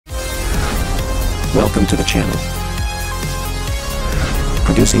Welcome to the channel.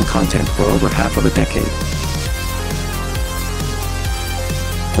 Producing content for over half of a decade.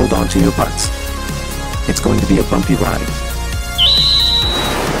 Hold on to your butts. It's going to be a bumpy ride.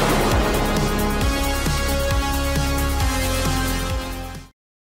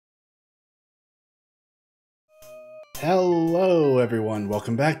 Hello everyone,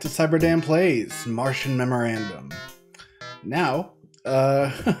 welcome back to CyberDan Plays Martian Memorandum. Now,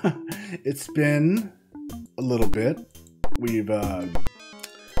 it's been a little bit. We've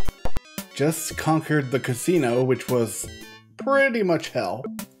just conquered the casino, which was pretty much hell.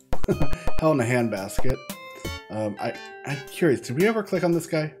 Hell in a handbasket. I'm curious, did we ever click on this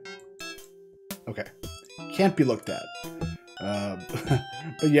guy? Okay, can't be looked at.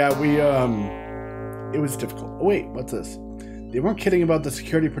 But yeah, it was difficult. Oh wait, what's this? They weren't kidding about the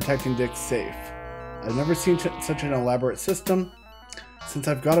security protecting Dick's safe. I've never seen such an elaborate system. Since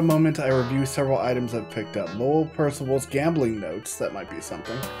I've got a moment, I review several items I've picked up. Lowell Percival's gambling notes, that might be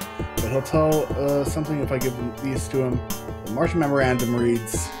something. But he'll tell something if I give these to him. The Martian Memorandum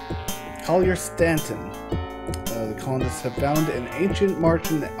reads, Collier Stanton. The colonists have found an ancient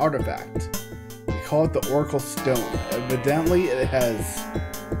Martian artifact. They call it the Oracle Stone. Evidently, it has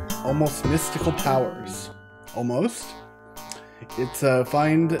almost mystical powers. Almost? It's a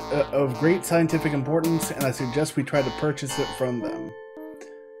find of great scientific importance, and I suggest we try to purchase it from them.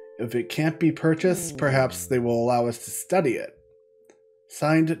 If it can't be purchased, perhaps they will allow us to study it.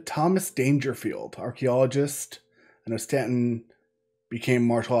 Signed, Thomas Dangerfield, archaeologist. I know Stanton became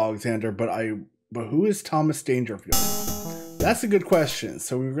Marshall Alexander, but who is Thomas Dangerfield? That's a good question.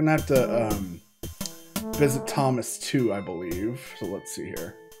 So we're gonna have to visit Thomas too, I believe. So let's see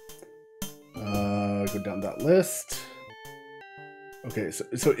here. Go down that list. Okay,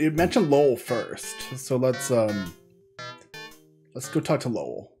 so it mentioned Lowell first. So let's go talk to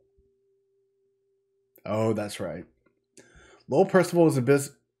Lowell. Oh, that's right. Lowell Percival is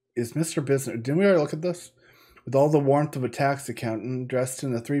Mr. Business. Didn't we already look at this? With all the warmth of a tax accountant, dressed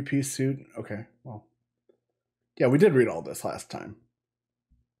in a three-piece suit. Okay, well. Yeah, we did read all this last time.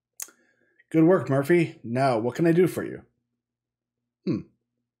 Good work, Murphy. Now, what can I do for you?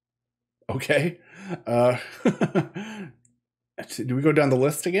 Okay. Do we go down the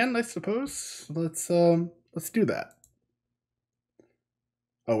list again, I suppose? Let's do that.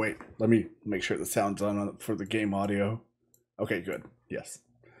 Oh wait, let me make sure the sound's on for the game audio. Okay, good. Yes.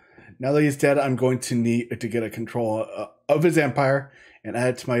 Now that he's dead, I'm going to need to get a control of his empire and add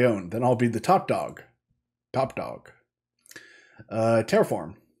it to my own. Then I'll be the top dog. Top dog.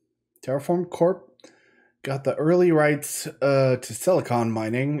 Terraform. Terraform Corp got the early rights to silicon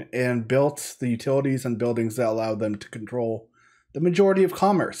mining and built the utilities and buildings that allow them to control the majority of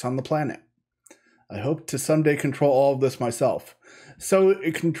commerce on the planet. I hope to someday control all of this myself. So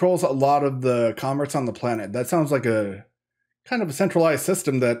it controls a lot of the commerce on the planet. That sounds like a kind of a centralized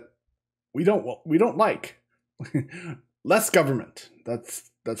system that we don't like. Less government.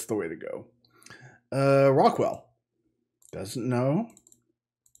 That's the way to go. Rockwell doesn't know.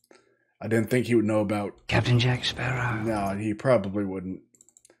 I didn't think he would know about Captain Jack Sparrow. No, he probably wouldn't.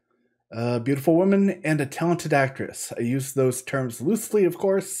 A beautiful woman and a talented actress. I use those terms loosely, of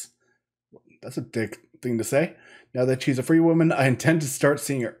course. That's a dick thing to say. Now that she's a free woman, I intend to start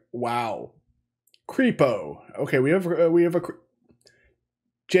seeing her. Wow. Creepo. Okay, we have a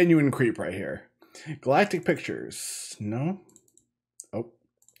genuine creep right here. Galactic Pictures. No? Oh.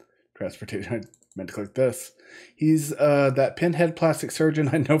 Transportation. I meant to click this. He's that pinhead plastic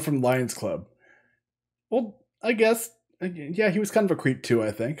surgeon I know from Lions Club. Well, I guess. Yeah, he was kind of a creep too,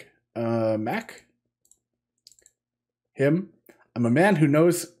 I think. Mac? Him? I'm a man who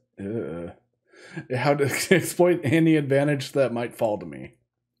knows how to exploit any advantage that might fall to me.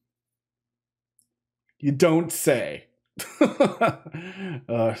 You don't say.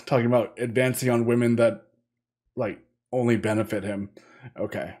 Talking about advancing on women that, like, only benefit him.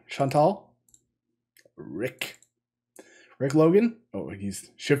 Okay. Chantal? Rick Logan? Oh,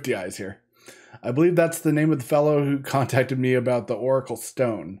 he's shifty eyes here. I believe that's the name of the fellow who contacted me about the Oracle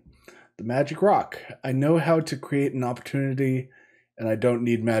Stone. The magic rock. I know how to create an opportunity, and I don't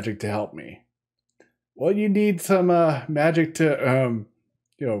need magic to help me. Well, you need some magic to,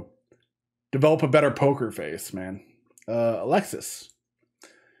 develop a better poker face, man. Alexis.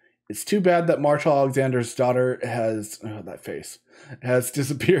 It's too bad that Marshall Alexander's daughter has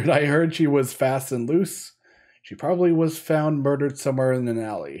disappeared. I heard she was fast and loose. She probably was found murdered somewhere in an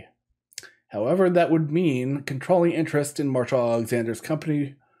alley. However, that would mean controlling interest in Marshall Alexander's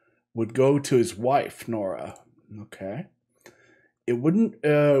company would go to his wife, Nora. Okay. It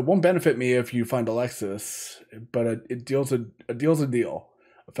won't benefit me if you find Alexis, but a deal's a deal.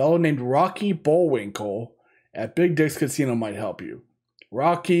 A fellow named Rocky Bullwinkle at Big Dick's Casino might help you.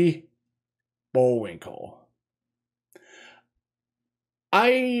 Rocky Bullwinkle.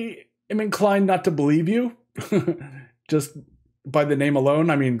 I am inclined not to believe you. Just by the name alone.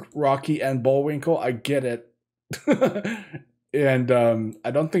 I mean, Rocky and Bullwinkle, I get it. And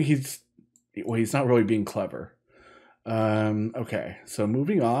I don't think he's not really being clever. Okay, so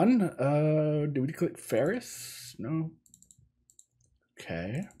moving on. Do we click Ferris? No.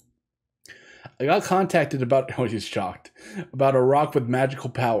 Okay. I got contacted about, oh, he's shocked, about a rock with magical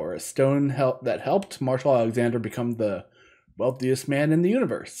power, a stone that helped Marshall Alexander become the wealthiest man in the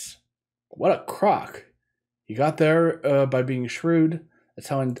universe. What a crock. He got there by being shrewd. That's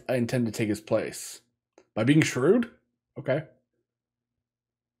how I intend to take his place. By being shrewd? Okay.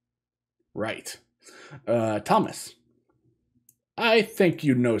 Right. Thomas. I think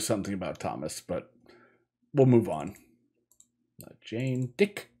you know something about Thomas, but we'll move on. Jane.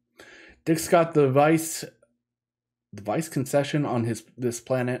 Dick. Dick's got the vice concession on this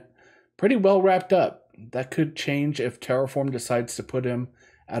planet pretty well wrapped up. That could change if Terraform decides to put him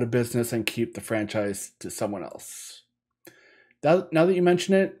out of business and keep the franchise to someone else. Now that you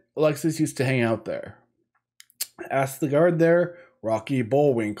mention it, Alexis used to hang out there. Ask the guard there, Rocky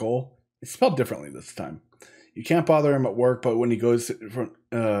Bullwinkle. It's spelled differently this time. You can't bother him at work, but when he goes from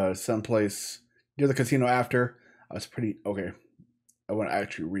someplace near the casino after, I was pretty... Okay, I want to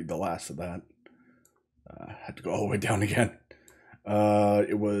actually read the last of that. I had to go all the way down again.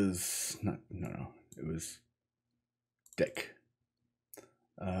 It was... No. It was Dick.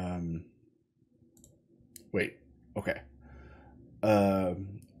 Wait. Okay.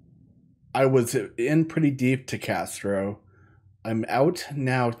 I was in pretty deep to Castro. I'm out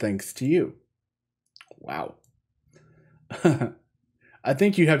now thanks to you. Wow. I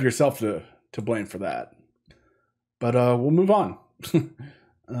think you have yourself to blame for that. But we'll move on.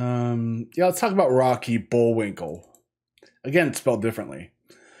 Yeah, let's talk about Rocky Bullwinkle. Again, it's spelled differently.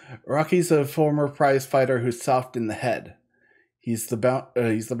 Rocky's a former prize fighter who's soft in the head. He's the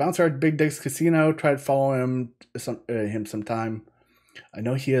bouncer at Big Dick's Casino. Tried following him sometime. I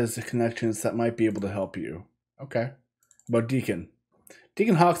know he has connections that might be able to help you. Okay. About Deacon.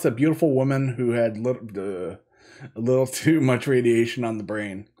 Deacon Hawk's a beautiful woman who had a little too much radiation on the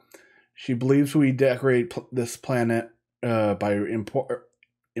brain. She believes we decorate this planet by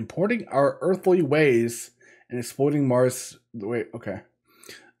importing our earthly ways and exploiting Mars. Wait, okay.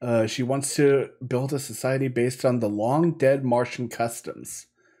 She wants to build a society based on the long-dead Martian customs.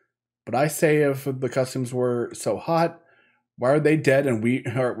 But I say if the customs were so hot, why are they dead and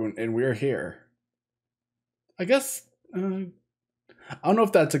we're here? I guess... I don't know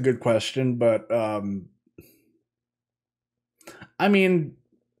if that's a good question, but I mean,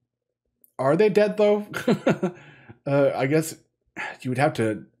 are they dead though? I guess you would have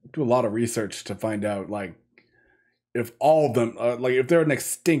to do a lot of research to find out, like, if all of them, like, if they're an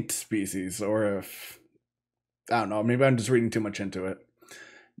extinct species, or if, I don't know, maybe I'm just reading too much into it.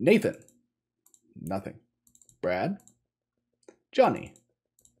 Nathan. Nothing. Brad. Johnny.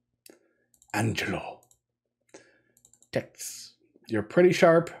 Angelo. Tex. You're pretty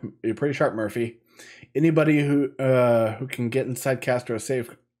sharp, Murphy. Anybody who can get inside Castro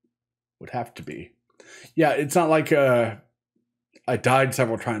safe would have to be. Yeah, it's not like I died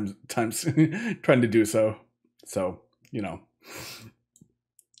several times trying to do so. So, you know.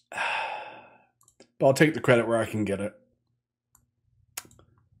 But I'll take the credit where I can get it.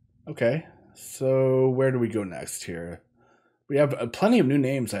 Okay, so where do we go next here? We have plenty of new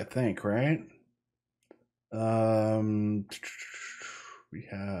names, I think, right? That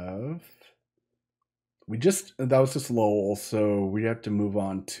was just Lowell, so we have to move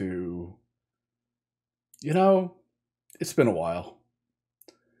on to, you know, it's been a while.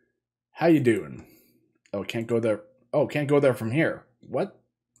 How you doing? Oh, can't go there. Oh, can't go there from here. What?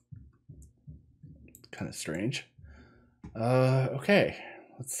 Kind of strange. Okay,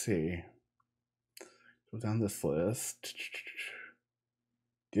 let's see. Go down this list.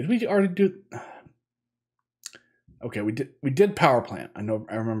 Did we already do... Okay, we did power plant. I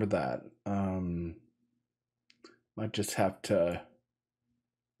remember that. Might just have to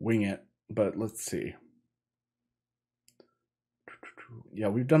wing it, but let's see. Yeah,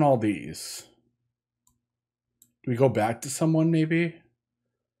 we've done all these. Do we go back to someone maybe?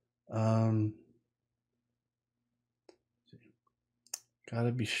 Gotta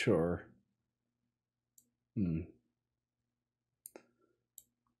be sure.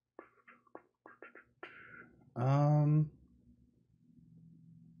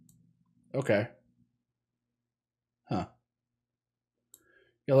 Okay. Huh.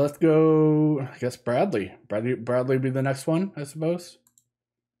 Yeah, let's go, I guess Bradley. Bradley be the next one, I suppose.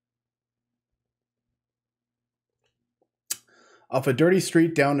 Off a dirty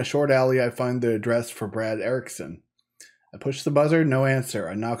street down a short alley, I find the address for Brad Erickson. I push the buzzer, no answer.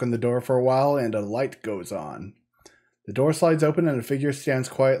 I knock on the door for a while, and a light goes on. The door slides open, and a figure stands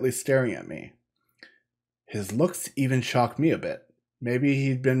quietly staring at me. His looks even shock me a bit. Maybe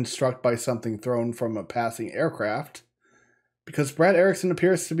he'd been struck by something thrown from a passing aircraft, because Brad Erickson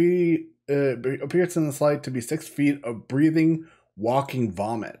appears in this light to be 6 feet of breathing, walking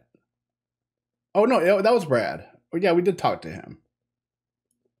vomit. Oh no, that was Brad. Oh yeah, we did talk to him.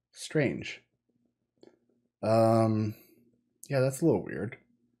 Strange. Yeah, that's a little weird.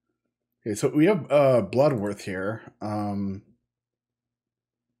 Okay, so we have Bloodworth here. Yeah,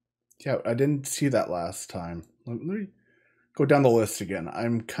 I didn't see that last time. Let me go down the list again.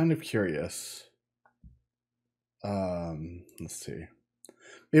 I'm kind of curious. Let's see.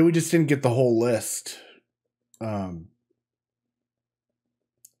 Maybe we just didn't get the whole list. From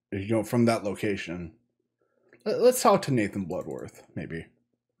that location. Let's talk to Nathan Bloodworth, maybe.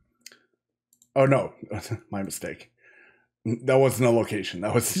 Oh no, my mistake. That wasn't a location.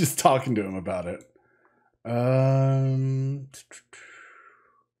 That was just talking to him about it.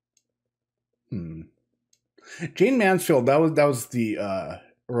 Jane Mansfield, that was the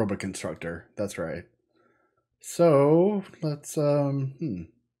aerobic instructor. That's right. So let's yeah,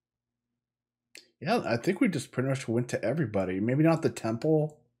 I think we just pretty much went to everybody. Maybe not the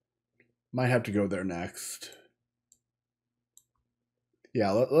temple. Might have to go there next.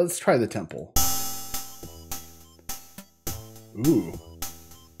 Yeah, let's try the temple. Ooh.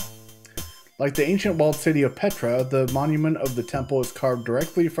 Like the ancient walled city of Petra, the monument of the temple is carved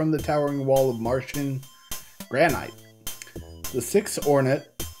directly from the towering wall of Martian granite. The 6 ornate,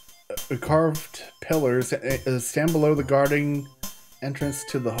 carved pillars stand below the guarding entrance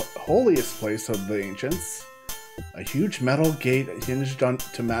to the holiest place of the ancients. A huge metal gate hinged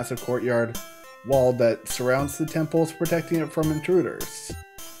onto massive courtyard wall that surrounds the temples, protecting it from intruders,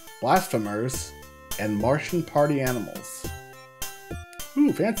 blasphemers, and Martian party animals.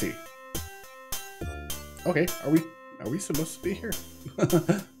 Ooh, fancy. Okay, are we supposed to be here?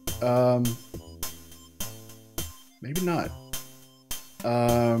 Maybe not.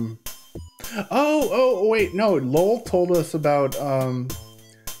 Oh, wait, no. Lowell told us about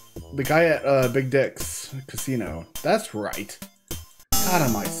the guy at Big Dick's casino. That's right. God,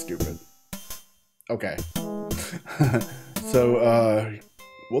 am I stupid. Okay. So,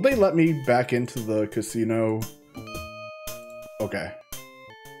 will they let me back into the casino? Okay.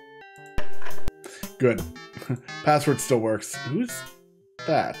 Good. Password still works. Who's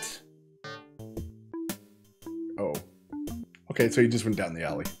that? Oh. Okay, so he just went down the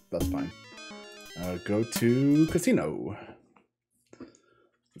alley. That's fine. Go to casino.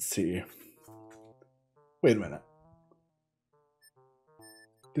 Let's see. Wait a minute.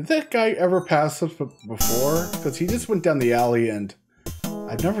 Did that guy ever pass us before? Because he just went down the alley and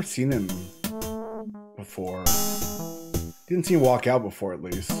I've never seen him before. Didn't see him walk out before, at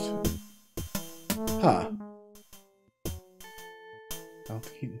least. Huh.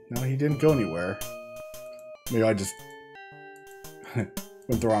 No, he didn't go anywhere. Maybe I just went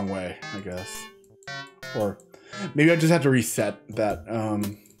the wrong way, I guess. Or maybe I just have to reset that.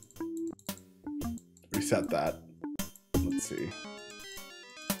 Reset that. Let's see.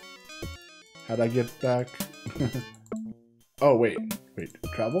 How'd I get back? Oh, wait.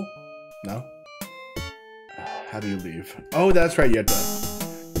 Travel? No? How do you leave? Oh, that's right. You had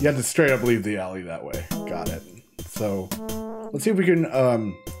to straight up leave the alley that way. Got it. So, let's see if we can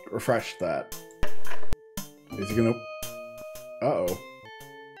refresh that. Is he gonna... Uh-oh.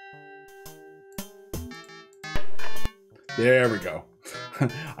 There we go.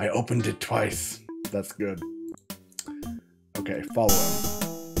 I opened it twice. That's good. Okay, follow him.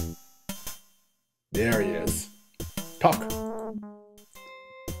 There he is. Talk.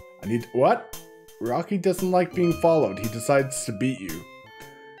 I need... What? Rocky doesn't like being followed. He decides to beat you.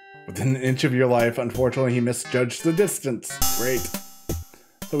 Within an inch of your life, unfortunately, he misjudged the distance. Great.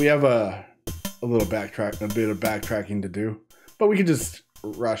 So we have a bit of backtracking to do. But we can just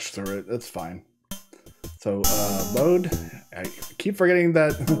rush through it. That's fine. So, load. I keep forgetting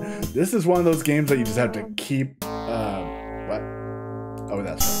that this is one of those games that you just have to keep... what? Oh,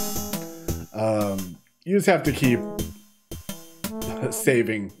 that's right. You just have to keep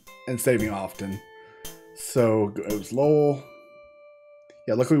saving and saving often. So, it was Lowell.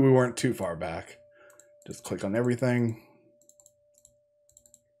 Yeah, luckily we weren't too far back. Just click on everything.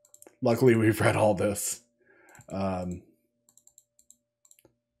 Luckily we've read all this.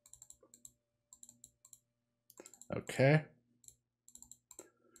 Okay.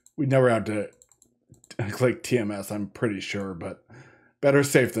 We never had to click TMS, I'm pretty sure, but better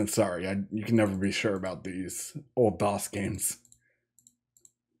safe than sorry. You can never be sure about these old DOS games.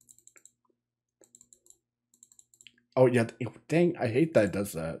 Oh, yeah. Dang, I hate that it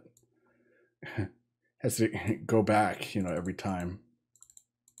does that. Has to go back, you know, every time.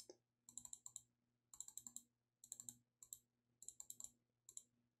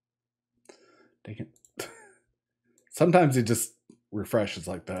 Dang it. Sometimes it just refreshes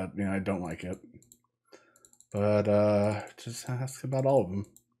like that. You know, I don't like it. But just ask about all of them.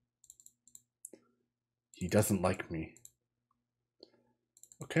 He doesn't like me.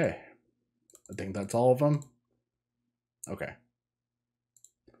 Okay. I think that's all of them. Okay.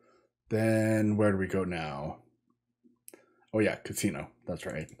 Then where do we go now? Oh yeah, casino. That's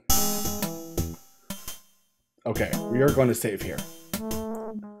right. Okay, we are going to save here.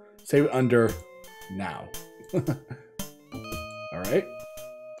 Save under now. Alright.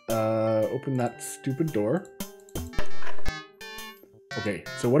 Open that stupid door. Okay,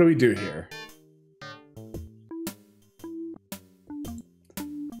 so what do we do here?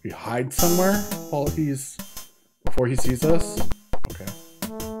 We hide somewhere while before he sees us? Okay.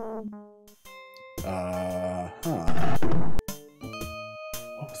 Huh.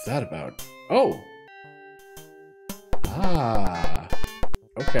 What was that about? Oh! Ah.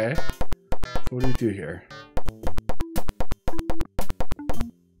 Okay. So what do we do here?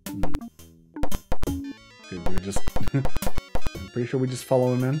 We just... I'm pretty sure we just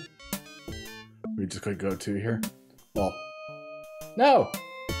follow him in. We just could go to here. Well... No!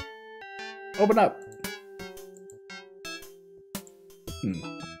 Open up!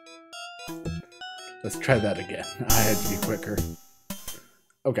 Let's try that again. I had to be quicker.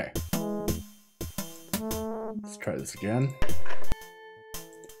 Okay. Let's try this again.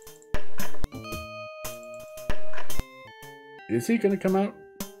 Is he gonna come out?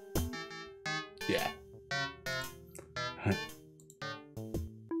 Yeah.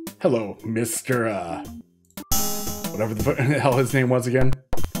 Hello, Mr. Whatever the hell his name was again.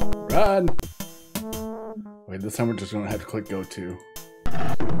 Run! Wait, this time we're just gonna have to click go to.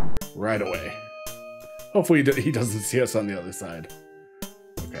 Right away. Hopefully he doesn't see us on the other side.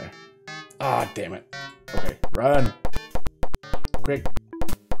 Okay. Ah, damn it. Okay, run. Quick.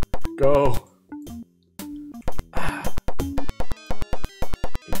 Go. Ah.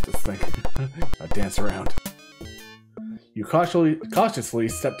 Hate this thing. I dance around. You cautiously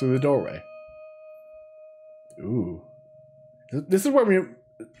step through the doorway. Ooh. This is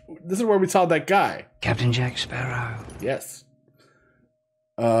where we saw that guy. Captain Jack Sparrow. Yes.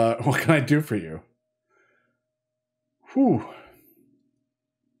 What can I do for you? Whew.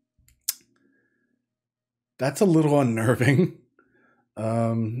 That's a little unnerving.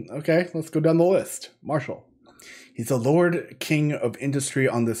 Okay, let's go down the list. Marshall. He's the Lord King of Industry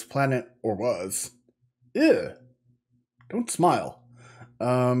on this planet, or was. Ew. Don't smile.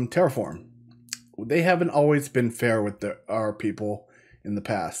 Terraform. They haven't always been fair with our people in the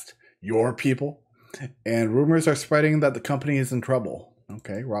past. Your people. And rumors are spreading that the company is in trouble.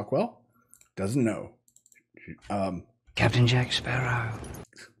 Okay, Rockwell? Doesn't know. Captain Jack Sparrow.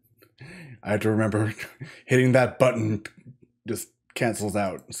 I have to remember hitting that button just cancels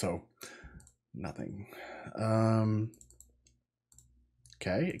out, so nothing.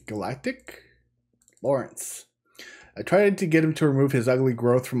 Okay, Galactic. Lawrence. I tried to get him to remove his ugly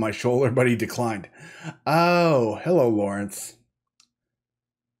growth from my shoulder, but he declined. Oh, hello, Lawrence.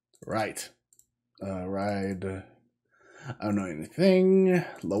 Right. Ride. I don't know anything.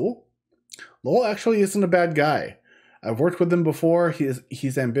 Lowell? Lowell actually isn't a bad guy. I've worked with him before.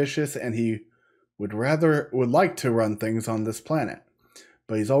 He's ambitious and he would like to run things on this planet.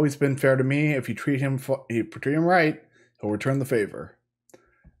 But he's always been fair to me. If you treat him right, he'll return the favor.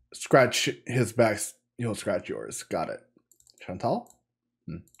 Scratch his back, he'll scratch yours. Got it. Chantal?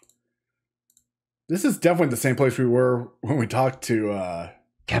 This is definitely the same place we were when we talked to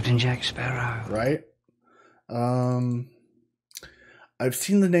Captain Jack Sparrow. Right? I've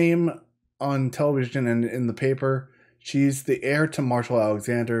seen the name on television and in the paper. She's the heir to Marshall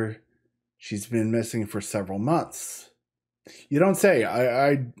Alexander. She's been missing for several months. You don't say.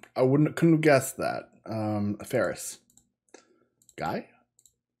 I couldn't have guessed that. Ferris. Guy?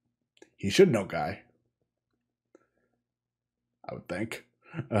 He should know Guy. I would think.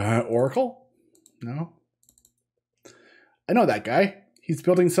 Oracle? No? I know that guy. He's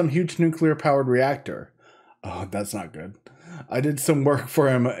building some huge nuclear-powered reactor. Oh, that's not good. I did some work for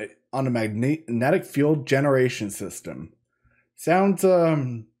him on a magnetic field generation system. Sounds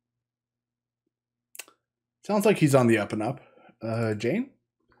like he's on the up and up. Jane?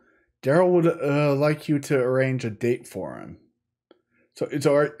 Daryl would like you to arrange a date for him. So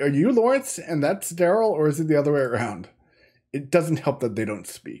are you Lawrence and that's Daryl, or is it the other way around? It doesn't help that they don't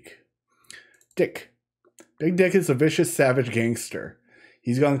speak. Dick. Big Dick is a vicious, savage gangster.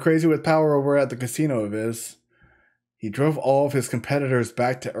 He's gone crazy with power over at the casino of his. He drove all of his competitors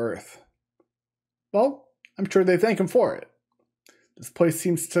back to Earth. Well, I'm sure they thank him for it. This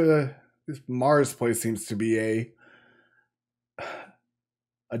Mars place seems to be a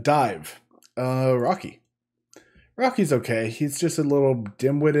dive. Rocky. Rocky's okay. He's just a little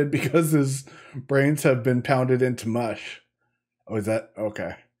dim-witted because his brains have been pounded into mush. Oh, is that?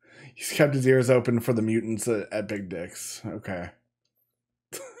 Okay. He's kept his ears open for the mutants at Big Dicks. Okay.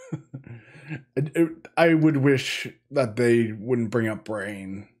 I would wish that they wouldn't bring up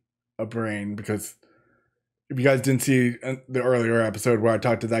a brain, because if you guys didn't see the earlier episode where I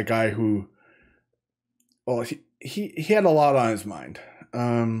talked to that guy who, well, he had a lot on his mind.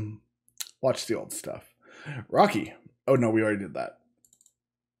 Watch the old stuff. Rocky. Oh no, we already did that.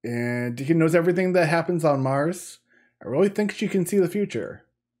 And Deacon knows everything that happens on Mars. I really think she can see the future,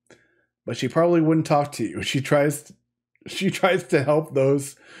 but she probably wouldn't talk to you. She tries to help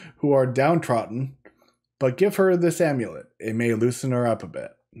those who are downtrodden, but give her this amulet. It may loosen her up a bit.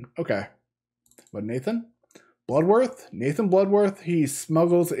 Okay. But Nathan? Bloodworth? Nathan Bloodworth, he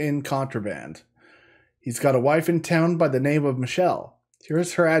smuggles in contraband. He's got a wife in town by the name of Michelle.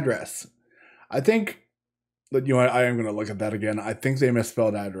 Here's her address. I think, you know what, I am going to look at that again. I think they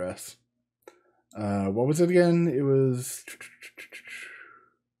misspelled address. What was it again? It was...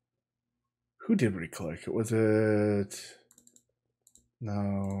 Who did we click? Was it...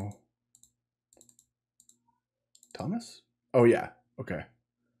 No. Thomas? Oh, yeah. Okay.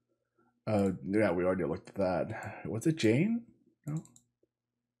 Yeah, we already looked at that. Was it Jane? No?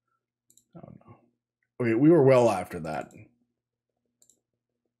 Oh, no. Okay, we were well after that.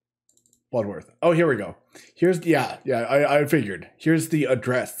 Bloodworth. Oh, here we go. Here's... I figured. Here's the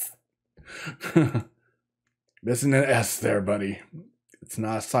address. Missing an S there, buddy. It's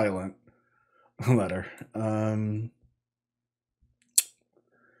not a silent letter.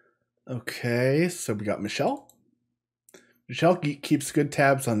 Okay, so we got Michelle. Michelle keeps good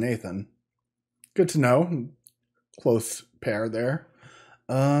tabs on Nathan. Good to know. Close pair there.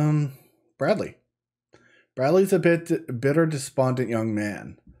 Bradley. Bradley's a bitter, despondent young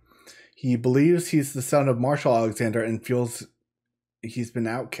man. He believes he's the son of Marshall Alexander and feels he's been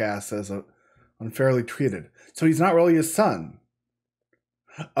outcast as unfairly treated. So he's not really his son.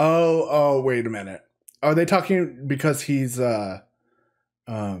 Oh, wait a minute. Are they talking because he's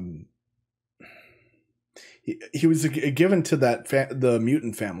he was given to the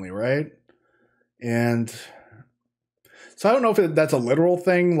mutant family, right? And so I don't know if that's a literal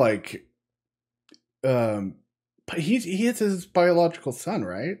thing, like but he is his biological son,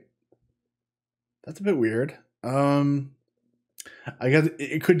 right? That's a bit weird. I guess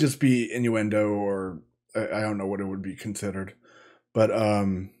it could just be innuendo, or I don't know what it would be considered. But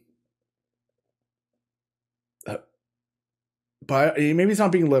maybe he's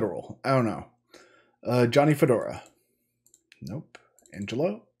not being literal. I don't know. Johnny Fedora. Nope.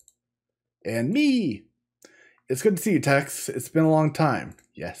 Angelo. And me. It's good to see you, Tex. It's been a long time.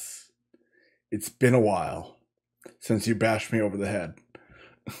 Yes. It's been a while since you bashed me over the head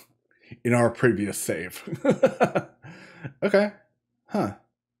in our previous save. Okay. Huh.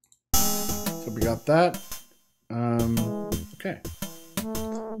 So we got that. Okay.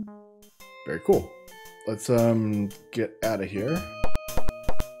 Very cool. Let's get out of here.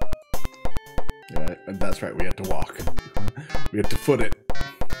 Yeah, that's right, we have to walk. We have to foot it.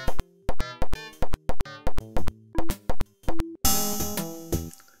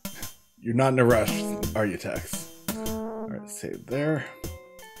 You're not in a rush, are you, Tex? Alright, save there.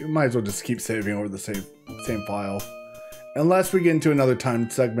 You might as well just keep saving over the same file. Unless we get into another time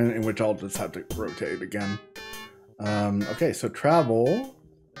segment in which I'll just have to rotate again. Okay, so travel.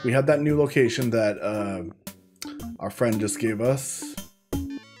 We had that new location that our friend just gave us.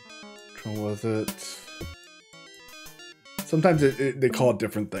 Which one was it? Sometimes they call it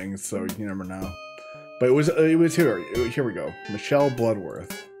different things, so you never know. But it was here. Here we go. Michelle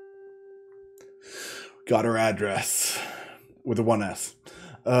Bloodworth. Got her address with a 1S.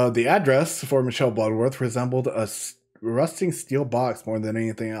 The address for Michelle Bloodworth resembled a rusting steel box more than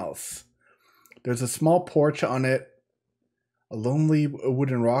anything else. There's a small porch on it, a lonely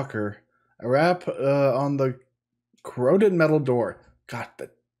wooden rocker, a wrap on the corroded metal door. God,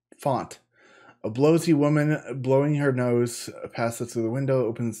 the font. A blowsy woman blowing her nose passes through the window,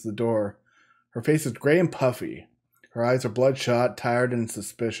 opens the door. Her face is gray and puffy. Her eyes are bloodshot, tired, and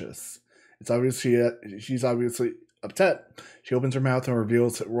suspicious. She's obviously upset. She opens her mouth and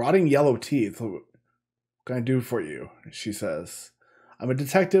reveals rotting yellow teeth. What can I do for you? She says. I'm a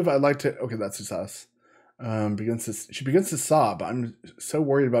detective. I'd like to... Okay, that's just us. She begins to sob. I'm so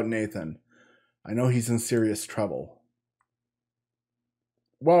worried about Nathan. I know he's in serious trouble.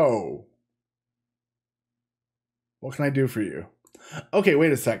 Whoa. What can I do for you? Okay,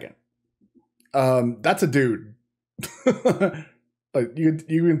 wait a second. That's a dude. Like you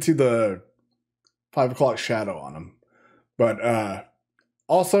can see the 5 o'clock shadow on him. But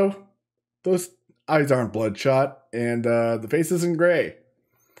also, those eyes aren't bloodshot, and the face isn't gray.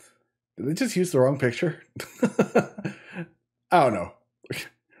 Did they just use the wrong picture? I don't know.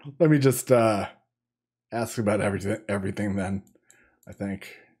 Let me just ask about everything then, I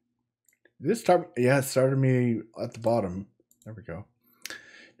think. Did this start? Yeah, it started me at the bottom. There we go.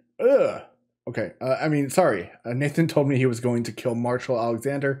 Ugh. Okay, sorry. Nathan told me he was going to kill Marshall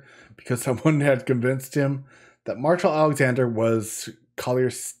Alexander because someone had convinced him that Marshall Alexander was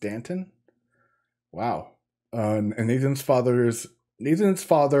Collier Stanton. Wow. And Nathan's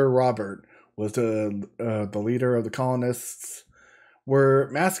father, Robert, was the leader of the colonists. Were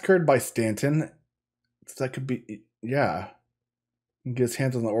massacred by Stanton. So that could be, yeah. And get his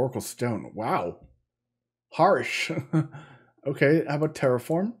hands on the Oracle Stone. Wow. Harsh. Okay, how about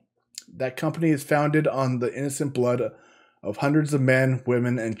Terraform? That company is founded on the innocent blood of hundreds of men,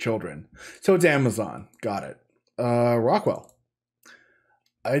 women, and children. So it's Amazon. Got it. Rockwell.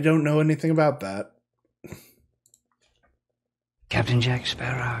 I don't know anything about that. Captain Jack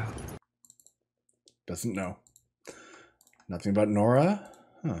Sparrow. Doesn't know. Nothing about Nora?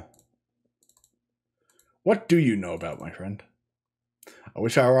 Huh. What do you know about, my friend? I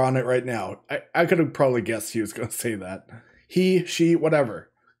wish I were on it right now. I could have probably guessed he was going to say that. He, she,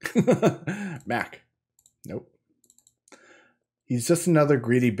 whatever. Mac. Nope. He's just another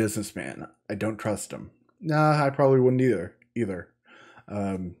greedy businessman. I don't trust him. Nah, I probably wouldn't either.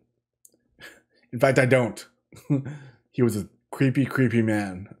 In fact, I don't. He was a creepy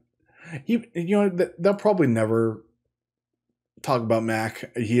man. They'll probably never talk about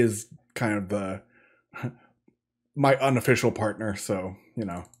Mac. He is kind of my unofficial partner, so,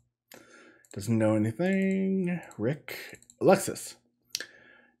 doesn't know anything. Rick. Alexis.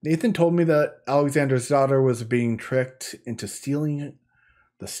 Nathan told me that Alexander's daughter was being tricked into stealing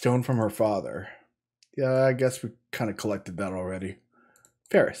the stone from her father. Yeah, I guess we kind of collected that already.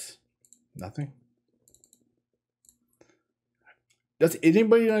 Ferris. Nothing. Does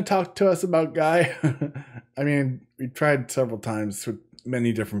anybody want to talk to us about Guy? We tried several times with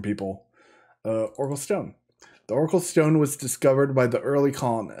many different people. Oracle Stone. The Oracle Stone was discovered by the early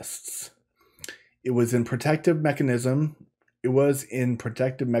colonists. It was in protective mechanism.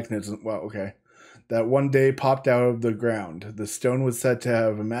 Well, okay. That one day popped out of the ground. The stone was said to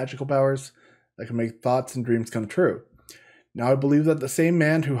have magical powers that can make thoughts and dreams come true. Now I believe that the same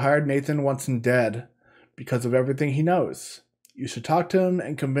man who hired Nathan wants him dead because of everything he knows. You should talk to him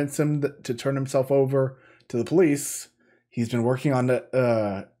and convince him to turn himself over to the police. He's been working on at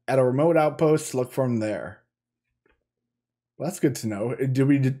a remote outpost. Look for him there. Well, that's good to know. Did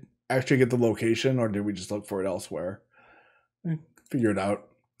we actually get the location, or did we just look for it elsewhere? Figure it out.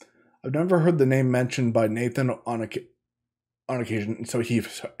 I've never heard the name mentioned by Nathan on occasion, so he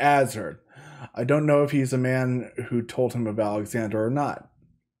has heard. I don't know if he's a man who told him about Alexander or not.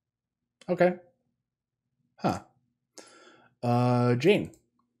 Okay. Huh. Jane.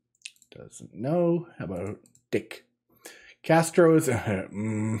 Doesn't know. How about Dick? Castro is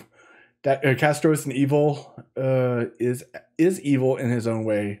Castro is an evil. Is evil in his own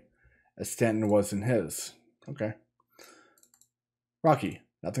way, as Stanton was in his. Okay. Rocky.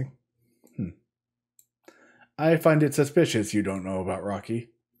 Nothing. I find it suspicious you don't know about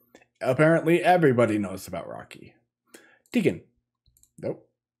Rocky. Apparently, everybody knows about Rocky. Deacon. Nope.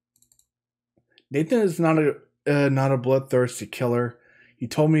 Nathan is not a bloodthirsty killer. He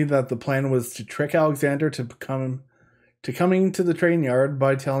told me that the plan was to trick Alexander to coming to the train yard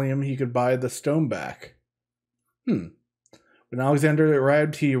by telling him he could buy the stone back. When Alexander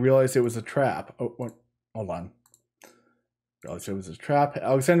arrived, he realized it was a trap. Oh, what? Hold on. Realized it was a trap.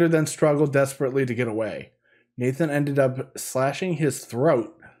 Alexander then struggled desperately to get away. Nathan ended up slashing his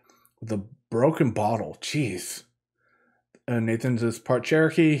throat with a broken bottle. Jeez. Nathan's is part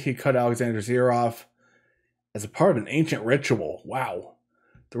Cherokee. He cut Alexander's ear off as a part of an ancient ritual. Wow.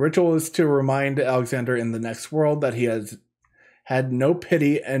 The ritual is to remind Alexander in the next world that he has had no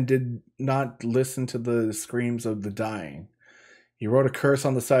pity and did not listen to the screams of the dying. He wrote a curse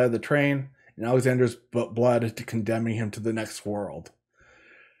on the side of the train in Alexander's blood to condemning him to the next world.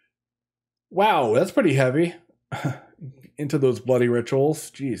 Wow, that's pretty heavy. Into those bloody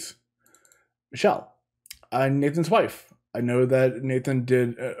rituals. Jeez. Michelle. I'm Nathan's wife. I know that Nathan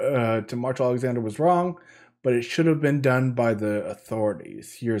did to Marshall Alexander was wrong, but it should have been done by the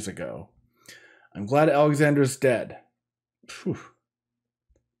authorities years ago. I'm glad Alexander's dead. Whew.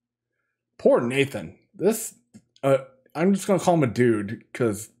 Poor Nathan. I'm just going to call him a dude,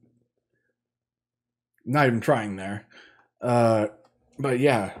 because Not even trying there. But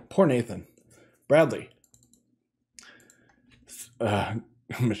yeah, poor Nathan. Bradley.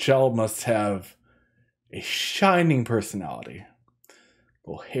 Michelle must have a shining personality.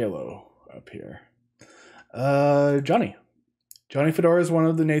 Little halo up here. Johnny. Johnny Fedora is one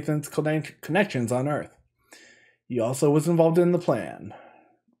of the Nathan's connections on Earth. He also was involved in the plan.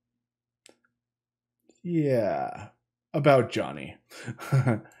 Yeah, about Johnny.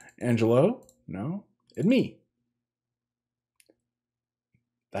 Angelo? No. And me.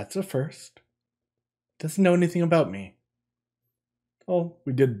 That's a first. Doesn't know anything about me. Well,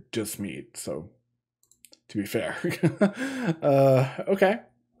 we did just meet, so to be fair. Okay.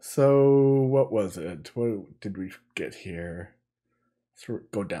 So what was it? What did we get here? Let's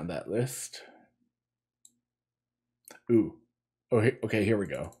go down that list. Ooh. Oh, okay, here we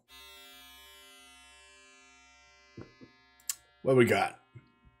go. What we got?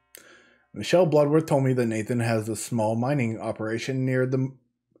 Michelle Bloodworth told me that Nathan has a small mining operation near the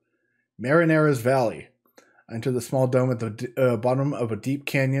Marineras Valley. I enter the small dome at the bottom of a deep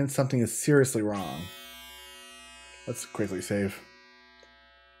canyon. Something is seriously wrong. Let's quickly save.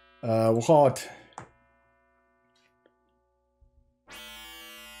 We'll call it...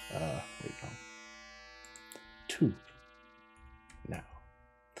 wait, no. 2. Now.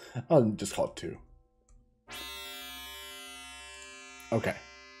 I'll just call it 2. Okay.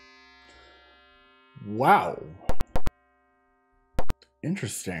 Wow.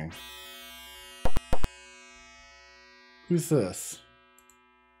 Interesting. Who's this?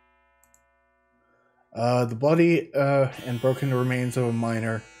 The bloody and broken remains of a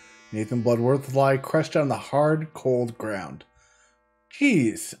miner, Nathan Bloodworth, lie crushed on the hard, cold ground.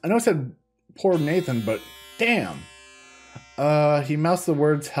 Jeez, I know I said poor Nathan, but damn. He mouths the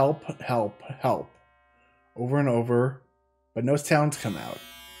words help, help, help over and over, but no sounds come out.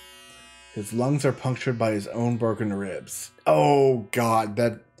 His lungs are punctured by his own broken ribs. Oh god,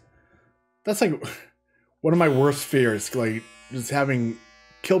 that's like one of my worst fears, like just having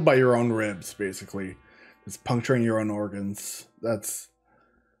killed by your own ribs, basically. Just puncturing your own organs. That's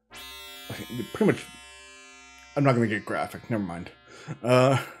pretty much... I'm not going to get graphic, never mind.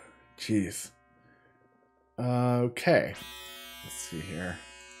 Jeez. Okay. Let's see here.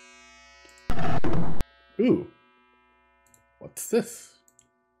 Ooh. What's this?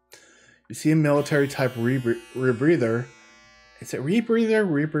 You see a military-type rebreather. Is it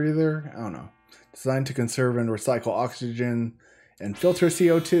rebreather? I don't know. Designed to conserve and recycle oxygen and filter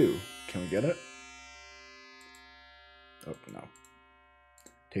CO2. Can we get it? Oh, no.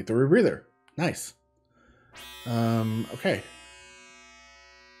 Take the rebreather. Nice. Okay.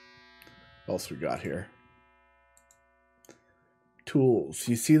 What else we got here? Tools.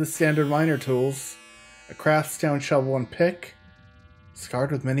 You see the standard miner tools. A craft stone shovel and pick.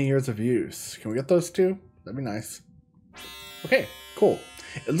 Scarred with many years of use. Can we get those two? That'd be nice. Okay, cool.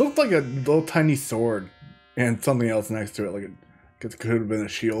 It looked like a little tiny sword and something else next to it. Like it could have been a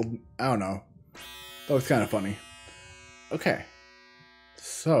shield. I don't know. That was kind of funny. Okay.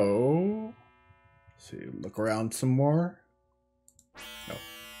 So, let's see, look around some more. No.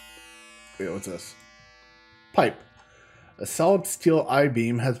 Wait, what's this? Pipe. A solid steel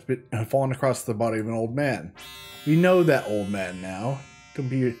I-beam has fallen across the body of an old man. We know that old man now. Don't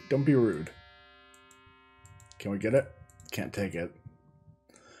be rude. Can we get it? Can't take it.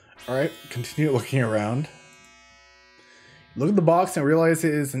 Alright, continue looking around. Look at the box and realize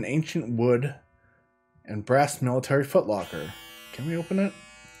it is an ancient wood and brass military footlocker. Can we open it?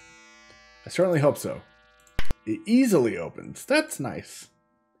 I certainly hope so. It easily opens. That's nice.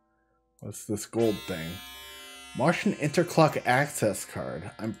 What's this gold thing? Martian Interclock access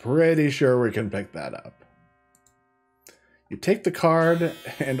card. I'm pretty sure we can pick that up. You take the card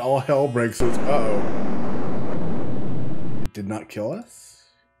and all hell breaks loose. Uh-oh. It did not kill us?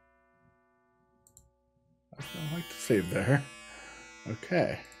 I like to save there.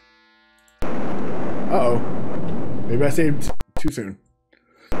 Okay. Uh-oh. Maybe I saved too soon.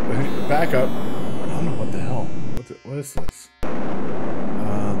 Back up. I don't know what the hell. What is this?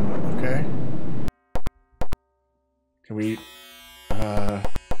 Okay. Can we...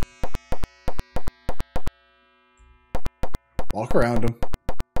 walk around him.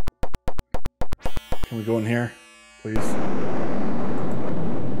 Can we go in here, please?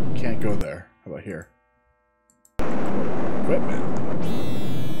 Can't go there. How about here? Equipment.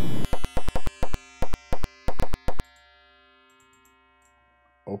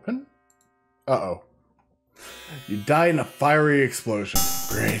 Open? Uh-oh. You die in a fiery explosion.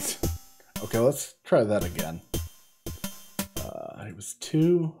 Great. Okay, let's try that again. It was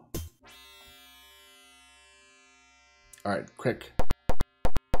 2. Alright, quick.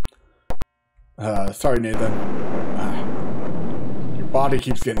 Sorry, Nathan. Your body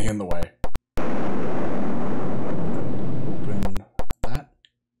keeps getting in the way. Open that.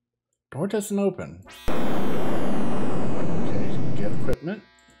 Door doesn't open. Okay, get equipment.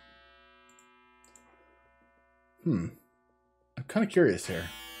 I'm kind of curious here.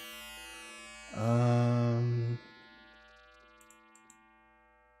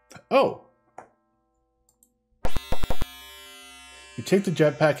 Oh! You take the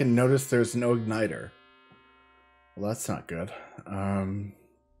jetpack and notice there's no igniter. Well, that's not good.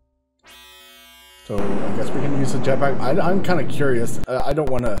 So I guess we can use the jetpack. I'm kind of curious. I don't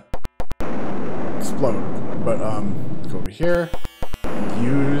want to explode, but go over here.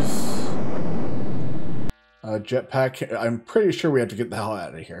 Use jetpack. I'm pretty sure we have to get the hell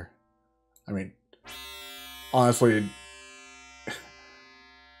out of here. I mean, honestly,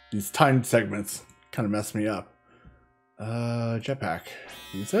 these timed segments kind of mess me up. Jetpack.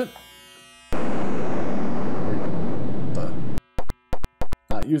 Use it.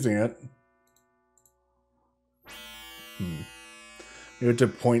 Not using it. We have to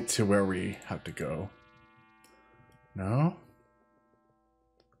point to where we have to go. No?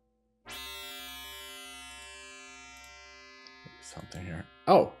 Something here.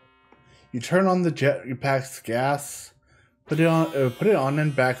 Oh! You turn on the jetpack's gas, put it on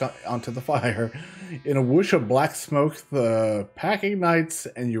and back onto the fire. In a whoosh of black smoke, the pack ignites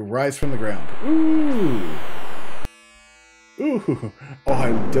and you rise from the ground. Ooh! Ooh! Oh,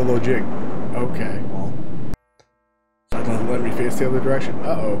 I dillo jig. Okay, well. It's not gonna let me face the other direction.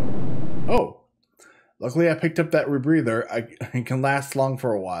 Uh-oh. Oh! Luckily I picked up that rebreather. I can last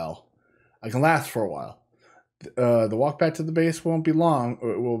for a while. The walk back to the base won't be long.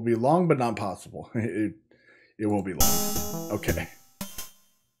 It will be long, but not possible. It will be long. Okay.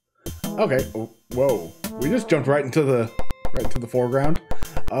 Okay. Oh, whoa. We just jumped right into the foreground.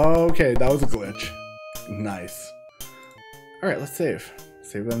 Okay, that was a glitch. Nice. All right, let's save.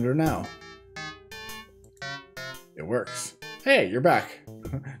 Save it under now. It works. Hey, you're back.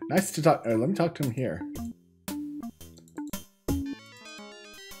 Nice to talk. Let me talk to him here.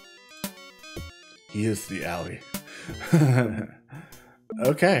 He is the alley.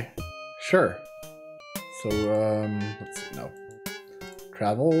 Okay, sure. So, let's see. No.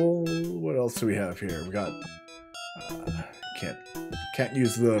 Travel. What else do we have here? We got. Can't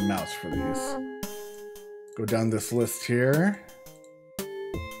use the mouse for these. Go down this list here.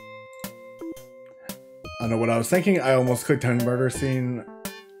 I know what I was thinking. I almost clicked on murder scene.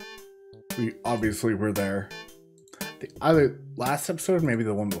 We obviously were there. Either last episode, maybe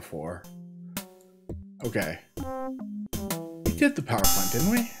the one before. Okay. We did the power plant,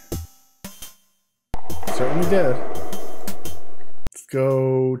 didn't we? Certainly did. Let's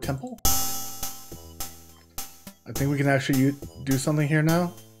go temple. I think we can actually do something here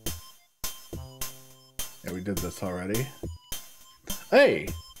now. Yeah, we did this already. Hey!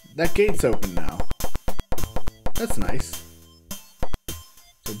 That gate's open now. That's nice.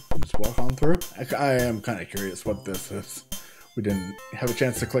 So just walk on through. I am kind of curious what this is. We didn't have a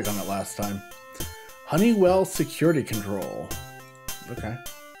chance to click on it last time. Honeywell security control. Okay.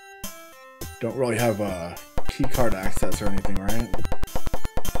 Don't really have a key card access or anything, right?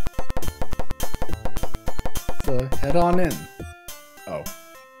 So head on in. Oh.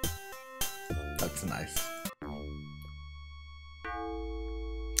 That's nice.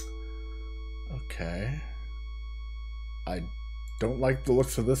 Okay. I don't like the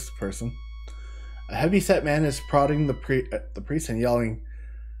looks of this person. A heavyset man is prodding the priest and yelling,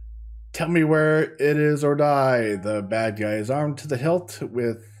 "Tell me where it is or die." The bad guy is armed to the hilt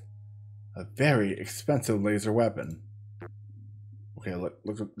with a very expensive laser weapon. Okay, look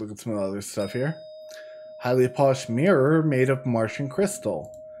at some of the other stuff here. Highly polished mirror made of Martian crystal.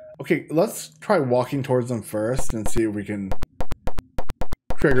 Okay, let's try walking towards them first and see if we can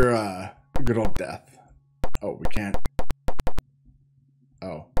trigger a good old death. Oh, we can't.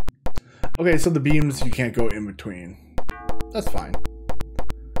 Oh. Okay, so the beams you can't go in between. That's fine.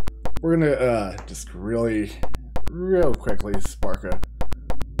 We're gonna just real quickly spark a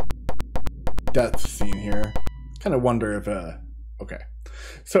death scene here. Kind of wonder if okay.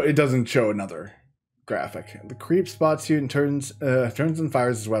 So it doesn't show another graphic. The creep spots you and turns and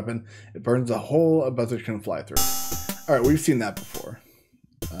fires his weapon. It burns a hole a buzzard can fly through. Alright, we've seen that before.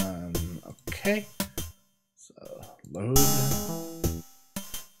 Okay. So load.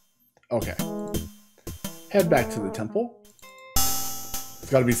 Okay. Head back to the temple. It's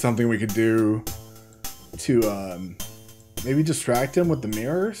got to be something we could do to maybe distract him with the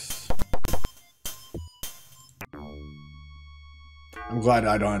mirrors. I'm glad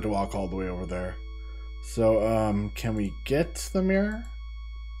I don't have to walk all the way over there. So, can we get the mirror?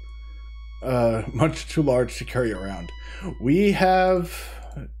 much too large to carry around. We have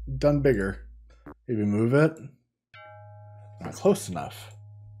done bigger. Maybe move it. Not close enough.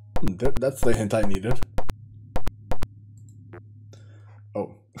 That's the hint I needed.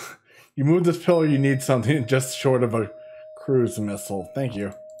 Oh. You move this pillar, you need something just short of a cruise missile. Thank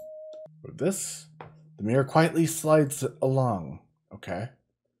you. Move this. The mirror quietly slides along. Okay.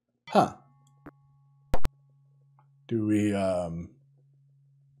 Huh. Do we,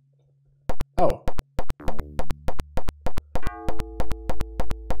 Oh.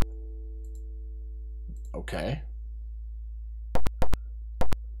 Okay.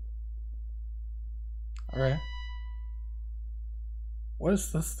 Alright. What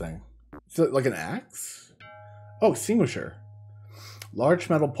is this thing? Is it like an axe? Oh, extinguisher. Large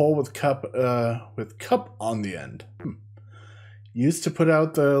metal pole with cup on the end. Used to put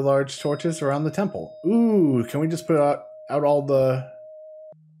out the large torches around the temple. Ooh, can we just put out all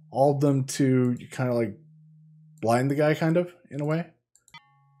of them to kind of like blind the guy, kind of, in a way?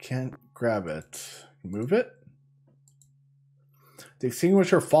 Can't grab it. Move it. The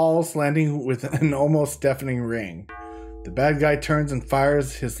extinguisher falls, landing with an almost deafening ring. The bad guy turns and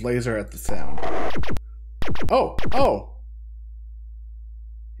fires his laser at the sound. Oh! Oh!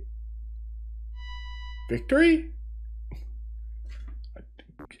 Victory?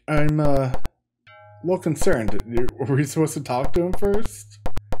 I'm a little concerned. Were we supposed to talk to him first?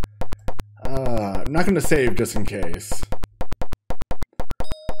 I'm not going to save just in case.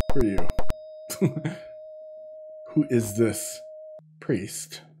 Who are you? Who is this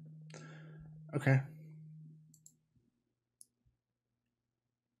priest? Okay.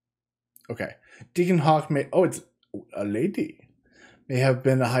 Okay. Deacon Hawk may... Oh, it's a lady. May have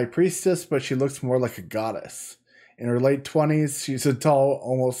been a high priestess, but she looks more like a goddess. In her late 20s, she's a tall,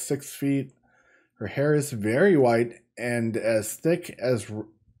 almost 6 feet. Her hair is very white and as thick as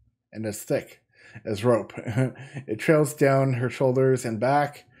rope. It trails down her shoulders and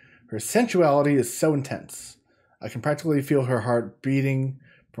back. Her sensuality is so intense. I can practically feel her heart beating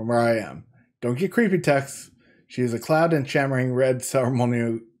from where I am. Don't get creepy, Tex. She is a clad in shimmering red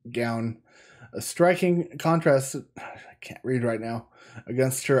ceremonial gown. A striking contrast, I can't read right now,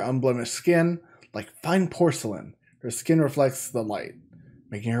 against her unblemished skin, like fine porcelain. Her skin reflects the light,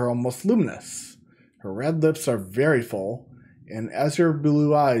 making her almost luminous. Her red lips are very full, and azure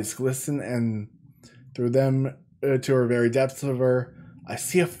blue eyes glisten, and through them to her very depths of her, I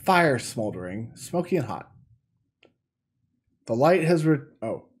see a fire smoldering, smoky and hot. The light has The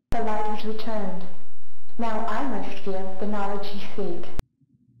light has returned. Now I must give the knowledge you seek.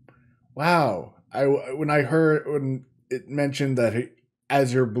 Wow. When it mentioned that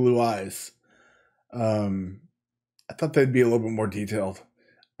azure blue eyes, I thought they'd be a little bit more detailed.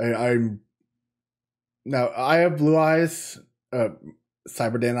 Now I have blue eyes,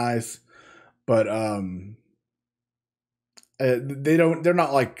 CyberDan eyes, but they're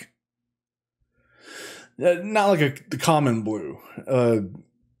not like the common blue.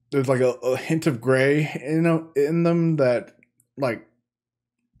 There's like a hint of gray in them that, like,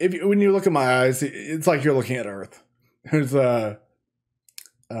 when you look at my eyes, it's like you're looking at Earth. There's a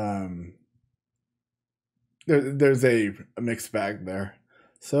mixed bag there.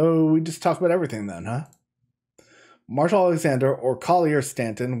 So we just talk about everything then, huh? Marshall Alexander, or Collier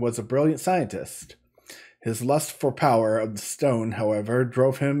Stanton, was a brilliant scientist. His lust for power of the stone, however,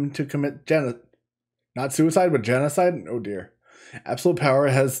 drove him to commit not suicide, but genocide? Oh dear. Absolute power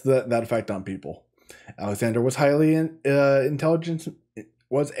has that effect on people. Alexander was highly intelligent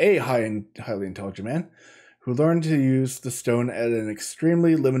man who learned to use the stone at an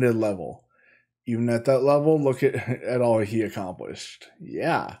extremely limited level. Even at that level, look at all he accomplished.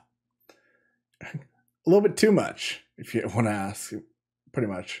 Yeah. A little bit too much, if you want to ask, pretty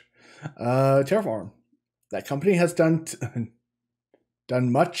much. Terraform. That company has done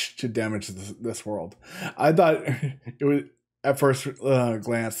much to damage this world. I thought it was, at first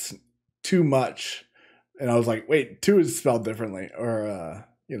glance, too much. And I was like, wait, 2 is spelled differently, or,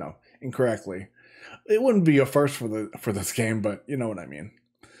 incorrectly. It wouldn't be a first for this game, but you know what I mean.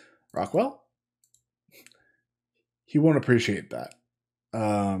 Rockwell? He won't appreciate that.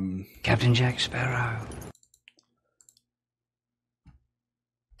 Captain Jack Sparrow.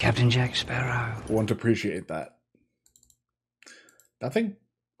 Captain Jack Sparrow. Won't appreciate that. Nothing?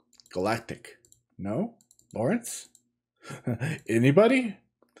 Galactic. No? Lawrence? Anybody?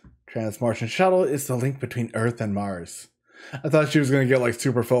 Trans-Martian shuttle is the link between Earth and Mars. I thought she was going to get like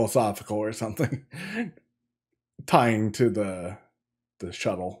super philosophical or something. Tying to the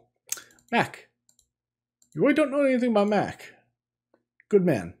shuttle. Mac. You really don't know anything about Mac. Good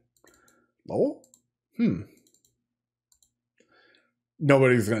man. Lowell?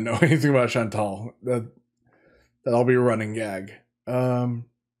 nobody's gonna know anything about Chantal. That'll be a running gag.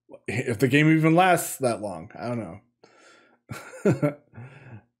 If the game even lasts that long, I don't know.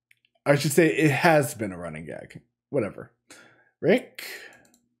 I should say it has been a running gag. Whatever. Rick,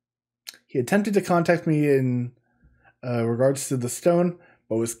 he attempted to contact me in regards to the stone,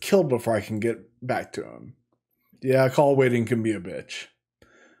 but was killed before I can get back to him. Yeah, call waiting can be a bitch.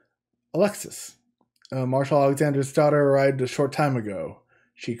 Alexis, Marshal Alexander's daughter arrived a short time ago.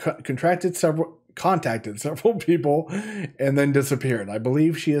 She contacted several people and then disappeared. I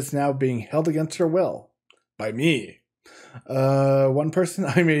believe she is now being held against her will by me. One person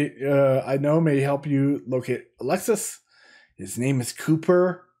I know may help you locate Alexis. His name is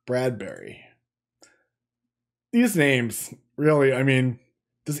Cooper Bradbury. These names, really, I mean,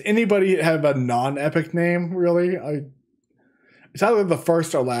 does anybody have a non-epic name, really? It's either the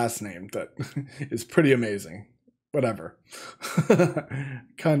first or last name that is pretty amazing. Whatever.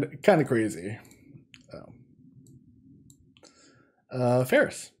 kind of crazy.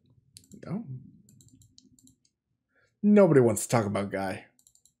 Ferris. Oh. Nobody wants to talk about Guy.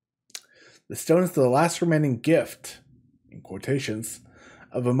 The stone is the last remaining gift, in quotations,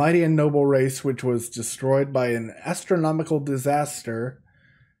 of a mighty and noble race which was destroyed by an astronomical disaster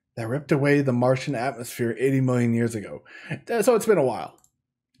that ripped away the Martian atmosphere 80 million years ago. So it's been a while.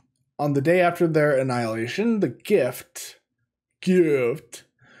 On the day after their annihilation, the gift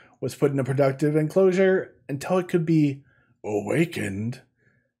was put in a productive enclosure until it could be awakened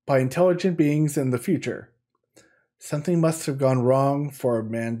by intelligent beings in the future. Something must have gone wrong, for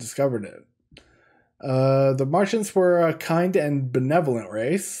man discovered it. The Martians were a kind and benevolent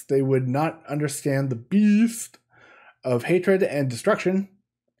race. They would not understand the beast of hatred and destruction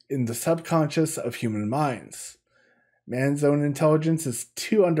in the subconscious of human minds. Man's own intelligence is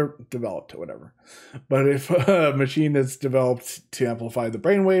too underdeveloped, or whatever. But if a machine is developed to amplify the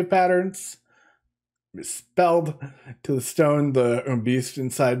brainwave patterns, misspelled to the stone, the beast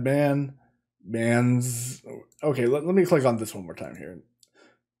inside man's... Okay, let me click on this one more time here.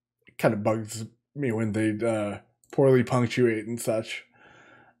 It kind of bugs me when they poorly punctuate and such.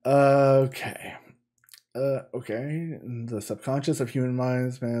 Okay. Okay. The subconscious of human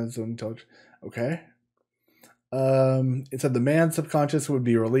minds, man's own intelligence. Okay. It said the man's subconscious would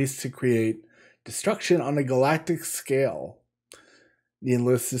be released to create destruction on a galactic scale.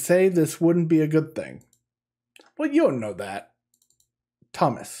 Needless to say, this wouldn't be a good thing. Well, you don't know that.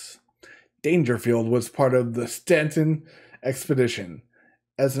 Thomas Dangerfield was part of the Stanton expedition.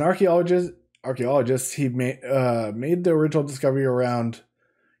 As an archaeologist, he made the original discovery around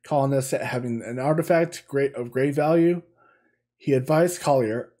colonists having an artifact of great value. He advised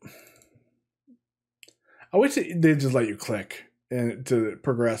Collier. I wish they'd just let you click to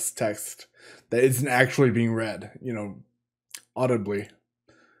progress text that isn't actually being read, audibly.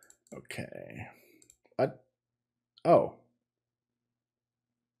 Okay. What? Oh.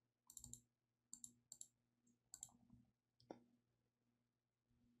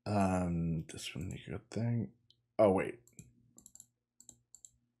 This one a good thing. Oh, wait.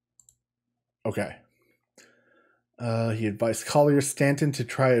 Okay. He advised Collier Stanton to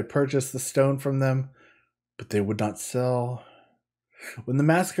try to purchase the stone from them, but they would not sell. When the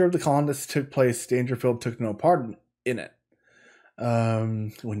massacre of the colonists took place, Dangerfield took no part in it.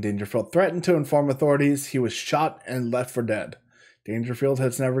 When Dangerfield threatened to inform authorities, he was shot and left for dead. Dangerfield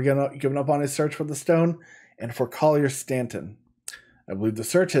has never given up on his search for the stone and for Collier Stanton. I believe the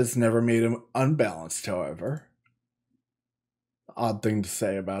search has never made him unbalanced, however. Odd thing to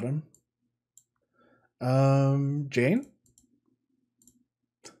say about him. Jane?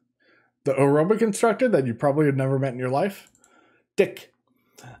 The aerobic instructor that you probably have never met in your life? Dick.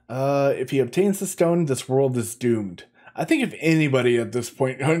 If he obtains the stone, this world is doomed. I think if anybody at this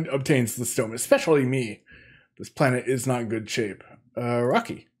point obtains the stone, especially me, this planet is not in good shape.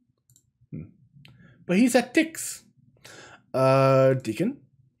 Rocky. But he's at Dick's. Deacon,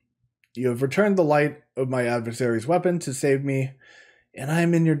 you have returned the light of my adversary's weapon to save me, and I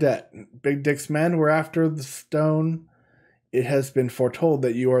am in your debt. Big Dick's men were after the stone. It has been foretold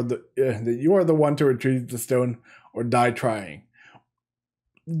that you are the one to retrieve the stone or die trying.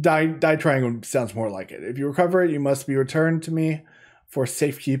 Die trying sounds more like it. If you recover it, you must be returned to me for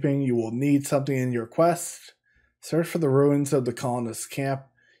safekeeping. You will need something in your quest. Search for the ruins of the colonist camp.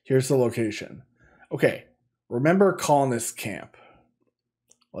 Here's the location. Okay. Remember colonist camp.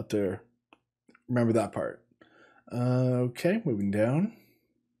 What to remember that part. Okay, moving down.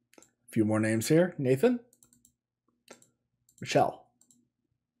 A few more names here. Nathan. Michelle.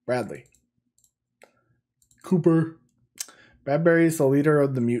 Bradley. Cooper. Bradbury is the leader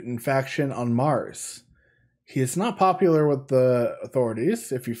of the mutant faction on Mars. He is not popular with the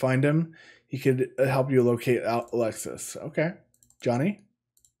authorities. If you find him, he could help you locate Alexis. Okay. Johnny?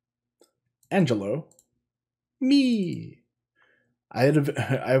 Angelo? Me. I've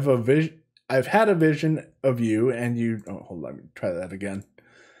had a vision of you and you... Oh, hold on. Let me try that again.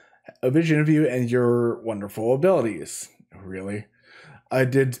 A vision of you and your wonderful abilities. Really? I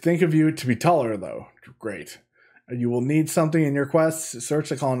did think of you to be taller, though. Great. You will need something in your quest. Search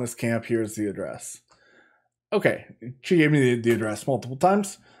the colonist camp. Here's the address. Okay. She gave me the address multiple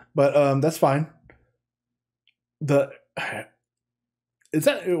times, but that's fine. Was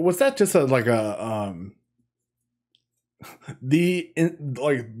that just the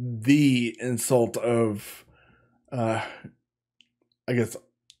insult of I guess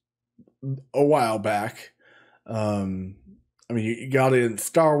a while back. I mean, you got it in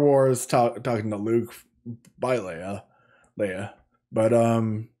Star Wars talking to Luke by Leia, but I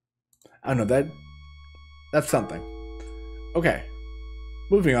don't know, that's something. Okay,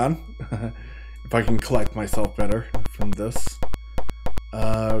 moving on. If I can collect myself better from this.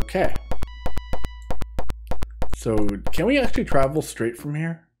 Okay. So, can we actually travel straight from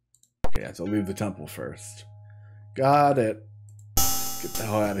here? Okay, I have to leave the temple first. Got it. Get the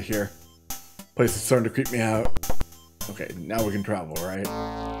hell out of here. Place is starting to creep me out. Okay, now we can travel, right?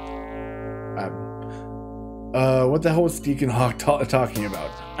 What the hell was Deacon Hawk talking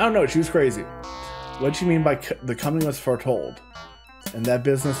about? I don't know, she was crazy. What do you mean by the coming was foretold? And that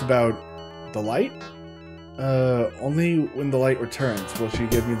business about the light? Only when the light returns will she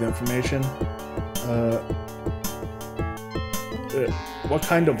give me the information. What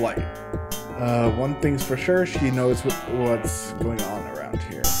kind of light? One thing's for sure, she knows what's going on around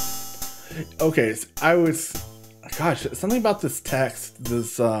here. Okay, so gosh, something about this text,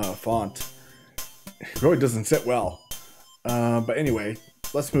 this font, it really doesn't sit well. But anyway,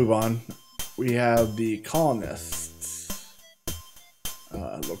 let's move on. We have the colonists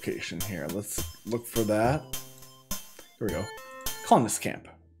location here. Let's look for that. Here we go. Colonist camp.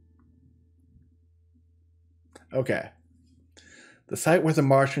 Okay. The site where the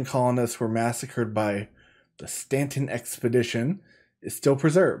Martian colonists were massacred by the Stanton expedition is still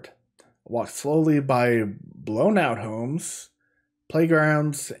preserved. Walk slowly by blown-out homes,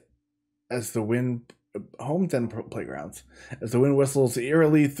 playgrounds, as the wind playgrounds as the wind whistles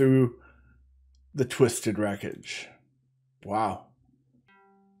eerily through the twisted wreckage. Wow.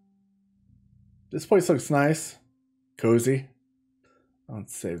 This place looks nice. Cozy.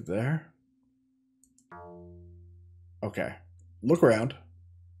 Let's save there. Okay. Look around.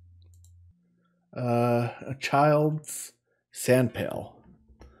 A child's sand pail.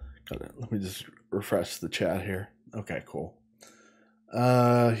 Let me just refresh the chat here. Okay, cool.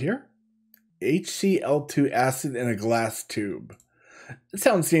 Here? HCl2 acid in a glass tube. It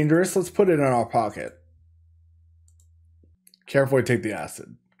sounds dangerous. Let's put it in our pocket. Carefully take the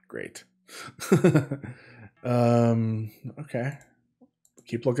acid. Great. Okay.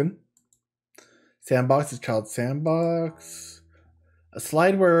 Keep looking. Sandbox is child sandbox. A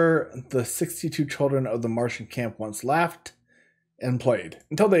slide where the 62 children of the Martian camp once laughed and played.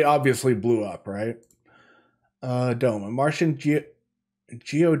 Until they obviously blew up, right? Dome. A Martian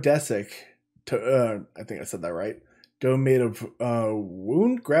geodesic. I think I said that right. Dome made of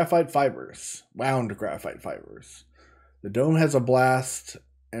wound graphite fibers. Wound graphite fibers. The dome has a blast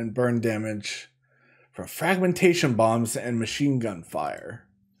and burn damage from fragmentation bombs and machine gun fire.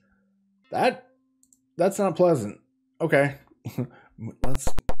 That's not pleasant. Okay. Let's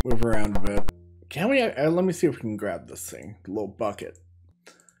move around a bit. Can we? Let me see if we can grab this thing. The little bucket.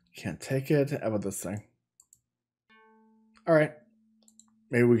 Can't take it. How about this thing? Alright.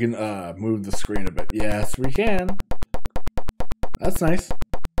 Maybe we can move the screen a bit. Yes, we can. That's nice.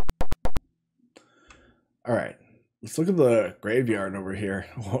 Alright. Let's look at the graveyard over here.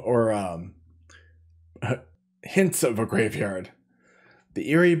 Or hints of a graveyard. The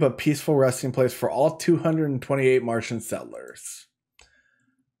eerie but peaceful resting place for all 228 Martian settlers.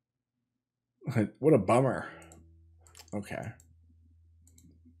 What a bummer. Okay.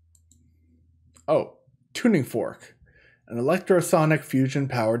 Oh, tuning fork. An electrosonic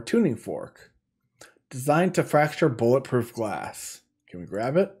fusion-powered tuning fork. Designed to fracture bulletproof glass. Can we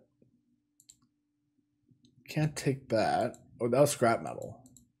grab it? Can't take that. Oh, that was scrap metal.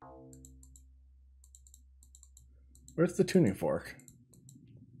 Where's the tuning fork?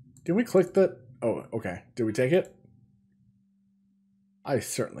 Did we click that? Oh, okay. Did we take it? I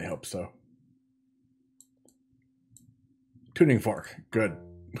certainly hope so. Tuning fork. Good.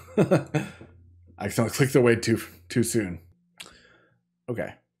 I accidentally clicked away too soon.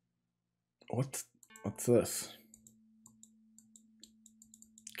 Okay. What's this?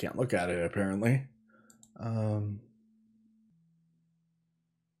 Can't look at it apparently.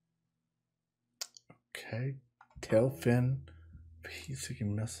 Okay. Tail fin.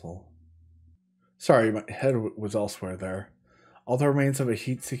 Heat-seeking missile. Sorry, my head was elsewhere there. All the remains of a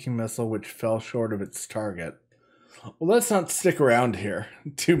heat-seeking missile which fell short of its target. Well, let's not stick around here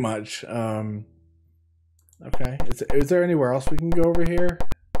too much. Okay. Is there anywhere else we can go over here?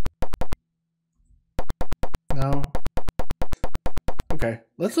 No? Okay.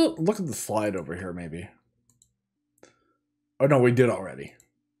 Let's look at the slide over here, maybe. Oh, no, we did already.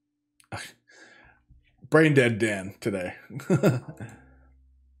 Brain dead Dan today.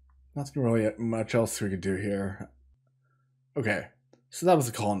 Nothing really much else we could do here. Okay. So that was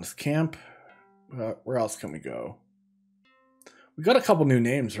the colonist camp. Where else can we go? We got a couple new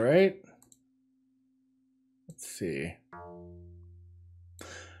names, right? Let's see.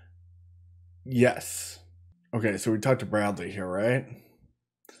 Yes. Okay, so we talked to Bradley here, right?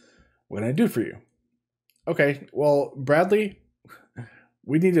 What can I do for you? Okay, well, Bradley,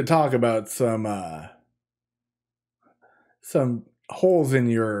 we need to talk about some holes in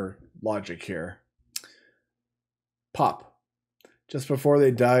your logic here. Pop. Just before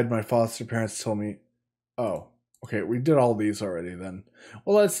they died, my foster parents told me... Oh, okay, we did all these already then.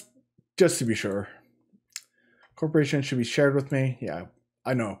 Well, let's... Just to be sure. Corporation should be shared with me. Yeah,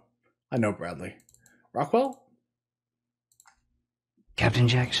 I know. I know, Bradley. Rockwell? Captain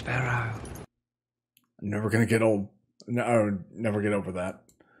Jack Sparrow. I'm never gonna get old. No, never get over that.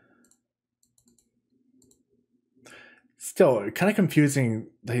 Still, kind of confusing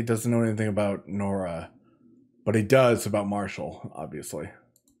that he doesn't know anything about Nora. But he does about Marshall, obviously.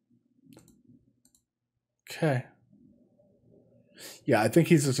 Okay. Yeah, I think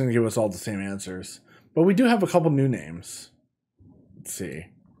he's just going to give us all the same answers. But we do have a couple new names. Let's see.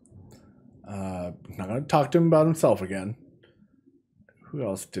 I'm not going to talk to him about himself again. Who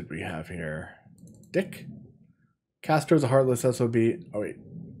else did we have here? Dick? Castor's a heartless SOB. Oh, wait.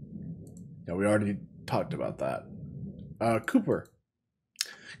 Yeah, we already talked about that. Cooper.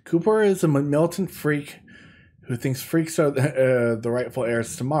 Cooper is a militant freak who thinks freaks are the rightful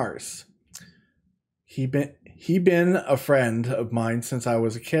heirs to Mars. He been a friend of mine since I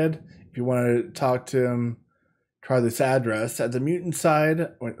was a kid. If you want to talk to him, try this address at the mutant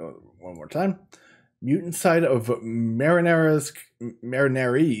side. Wait, one more time. Mutant side of Marinaries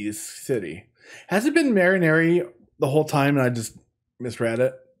City. Has it been Marinari the whole time and I just misread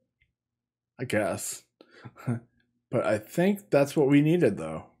it? I guess. But I think that's what we needed,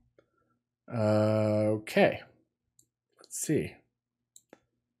 though. Okay. Let's see.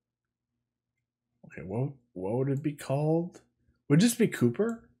 Okay, what would it be called? Would it just be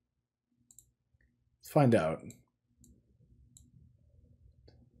Cooper? Let's find out.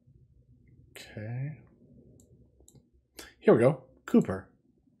 Okay. Here we go. Cooper.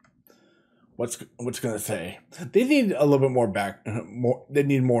 What's gonna say? They need a little bit more they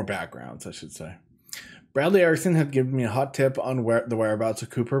need more backgrounds, I should say. Bradley Erickson had given me a hot tip on the whereabouts of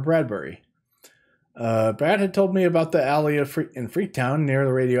Cooper Bradbury. Brad had told me about the alley in Freaktown near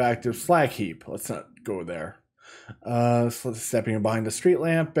the radioactive slag heap. Let's not go there. Stepping behind a street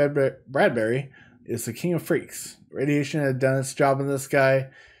lamp, Bradbury is the king of freaks. Radiation had done its job on this guy.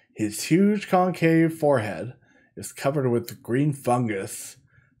 His huge concave forehead is covered with green fungus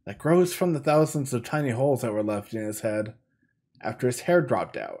that grows from the thousands of tiny holes that were left in his head after his hair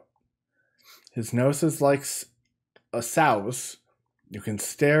dropped out. His nose is like a sow's. You can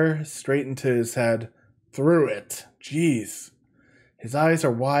stare straight into his head through it. Jeez. His eyes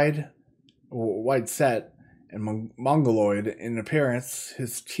are wide set and mongoloid in appearance.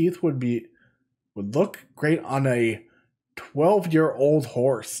 His teeth would look great on a 12-year-old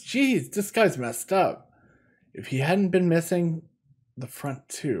horse. Jeez, this guy's messed up. If he hadn't been missing the front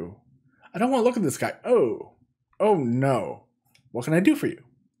too. I don't want to look at this guy. Oh no. What can I do for you?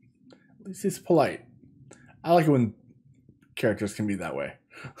 At least he's polite. I like it when characters can be that way.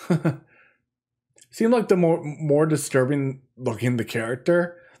 Seem like the more disturbing looking the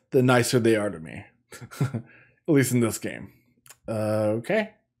character, the nicer they are to me. At least in this game.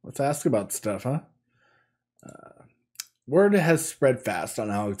 Okay, let's ask about stuff, huh? Word has spread fast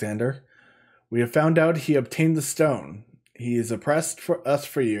on Alexander. We have found out he obtained the stone. He has oppressed us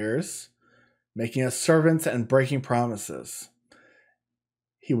for years, making us servants and breaking promises.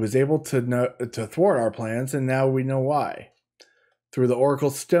 He was able to thwart our plans, and now we know why. Through the Oracle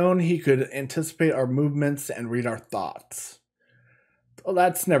Stone, he could anticipate our movements and read our thoughts. Well,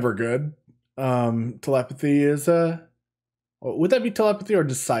 that's never good. Telepathy is would that be telepathy or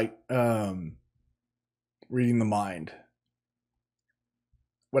just reading the mind?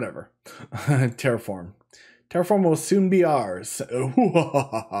 Whatever. Terraform. Terraform will soon be ours.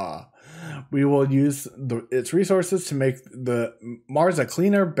 We will use its resources to make the Mars a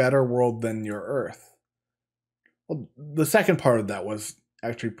cleaner, better world than your Earth. Well, the second part of that was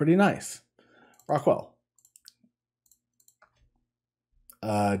actually pretty nice. Rockwell.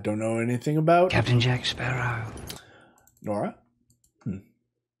 Don't know anything about Captain Jack Sparrow. Nora.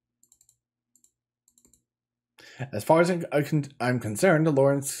 As far as I'm concerned,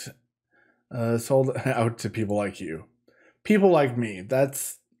 Lawrence sold out to people like you. People like me.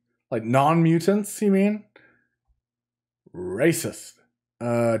 That's like non-mutants, you mean? Racist.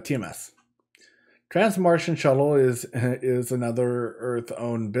 TMS. Trans-Martian Shuttle is another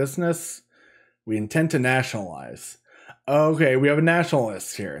Earth-owned business we intend to nationalize. Okay, we have a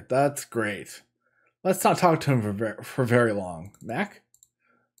nationalist here. That's great. Let's not talk to him for very long. Mac?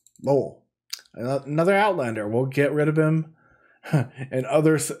 Lowell. Another Outlander. We'll get rid of him and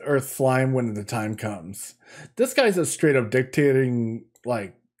other Earth slime when the time comes. This guy's a straight up dictating,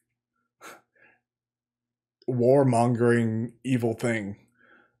 like, warmongering evil thing.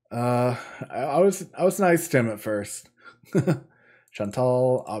 I was nice to him at first.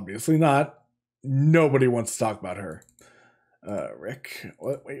 Chantal, obviously not. Nobody wants to talk about her. Rick,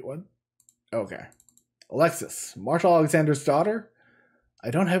 what? Wait, what? Okay. Alexis, Marshall Alexander's daughter? I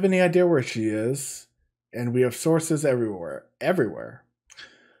don't have any idea where she is, and we have sources everywhere.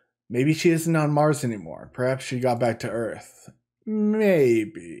 Maybe she isn't on Mars anymore. Perhaps she got back to Earth.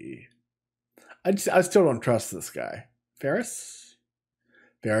 Maybe. I still don't trust this guy. Ferris?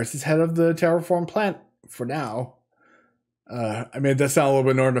 Ferris is head of the terraform plant for now. I made that sound a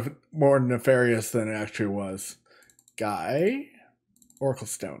little bit more nefarious than it actually was. Guy? Oracle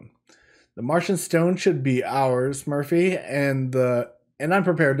Stone. The Martian Stone should be ours, Murphy, and I'm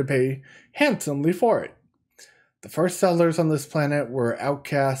prepared to pay handsomely for it. The first settlers on this planet were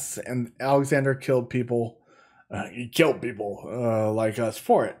outcasts, and Alexander killed people. He killed people like us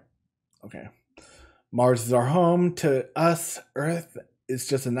for it. Okay. Mars is our home. To us, Earth is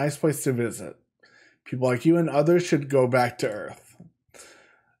just a nice place to visit. People like you and others should go back to Earth.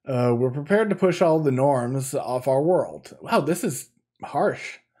 We're prepared to push all the norms off our world. Wow, this is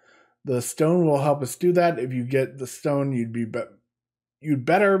harsh. The stone will help us do that. If you get the stone, you'd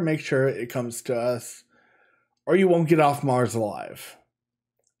better make sure it comes to us, or you won't get off Mars alive.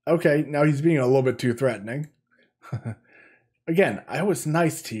 Okay, now he's being a little bit too threatening. Again, I was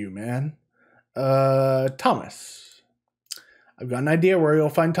nice to you, man. Thomas. I've got an idea where you'll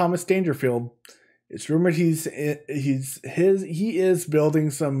find Thomas Dangerfield. It's rumored he is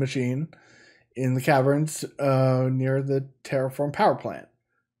building some machine in the caverns near the terraform power plant.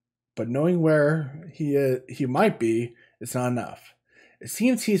 But knowing where he might be, it's not enough. It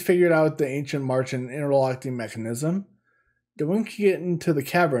seems he's figured out the ancient Martian interlocking mechanism. No one can get into the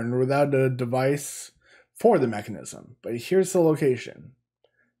cavern without a device for the mechanism, but here's the location.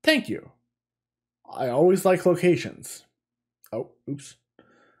 Thank you. I always like locations. Oh, oops.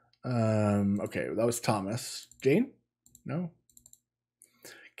 Okay, that was Thomas. Jane? No?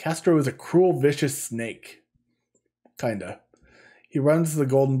 Castro is a cruel, vicious snake. Kinda. He runs the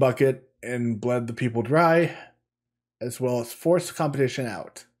golden bucket and bled the people dry, as well as forced competition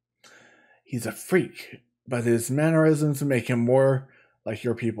out. He's a freak, but his mannerisms make him more like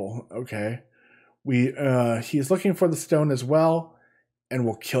your people. Okay. He's looking for the stone as well, and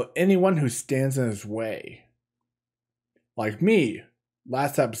will kill anyone who stands in his way. Like me,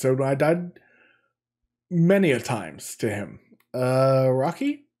 last episode when I died many a times to him.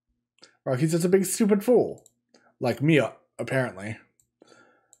 Rocky? Rocky's just a big stupid fool. Like me, apparently.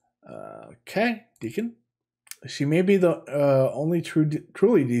 Okay, Deacon. She may be the only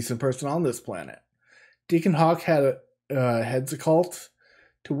truly decent person on this planet. Deacon Hawk heads a cult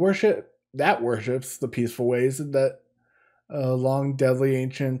to worship that worships the peaceful ways of that long, deadly,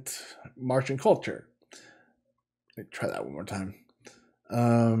 ancient Martian culture. Let me try that one more time.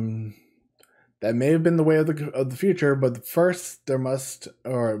 That may have been the way of the future, but first there must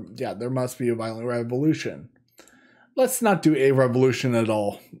be a violent revolution. Let's not do a revolution at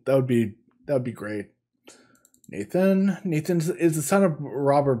all. That would be great. Nathan is the son of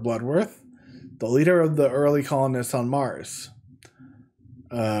Robert Bloodworth, the leader of the early colonists on Mars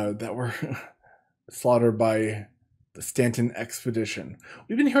that were slaughtered by the Stanton expedition.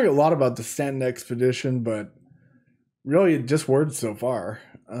 We've been hearing a lot about the Stanton expedition, but really just words so far.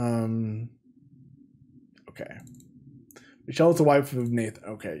 Okay. Michelle is the wife of Nathan.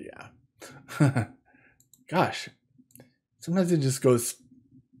 Okay, yeah. Gosh. Sometimes it just goes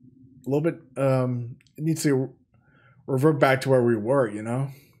a little bit, it needs to revert back to where we were, you know?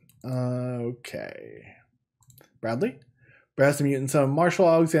 Okay. Bradley? Brad's the mutant son of Marshall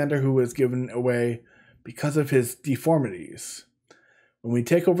Alexander, who was given away because of his deformities. When we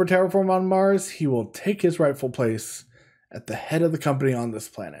take over Terraform on Mars, he will take his rightful place at the head of the company on this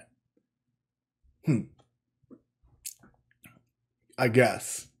planet. I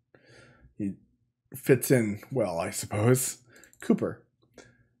guess. He fits in well, I suppose. Cooper.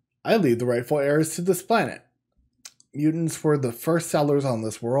 I lead the rightful heirs to this planet. Mutants were the first settlers on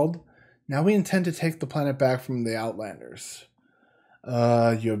this world. Now we intend to take the planet back from the Outlanders.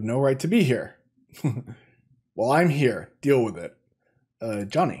 You have no right to be here. Well, I'm here. Deal with it.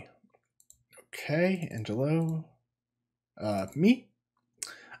 Johnny. Okay, Angelo. Me?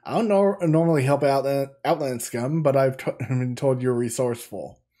 I don't normally help Outland scum, but I've been told you're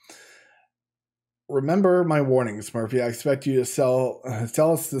resourceful. Remember my warnings, Murphy. I expect you to sell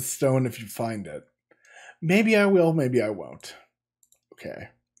us the stone if you find it. Maybe I will, maybe I won't. Okay.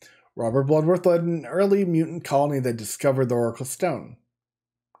 Robert Bloodworth led an early mutant colony that discovered the Oracle Stone.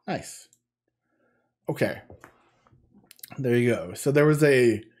 Nice. Okay. There you go. So there was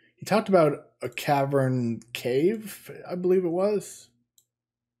he talked about a cavern cave, I believe it was.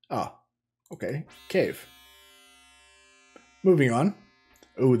 Ah, okay. Cave. Moving on.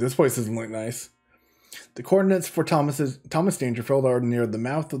 Ooh, this place doesn't look nice. The coordinates for Thomas Dangerfield are near the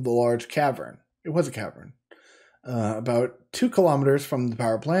mouth of the large cavern. It was a cavern. About 2 kilometers from the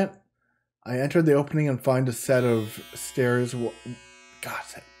power plant. I enter the opening and find a set of stairs. God,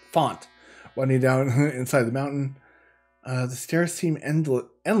 that font. Winding down inside the mountain. The stairs seem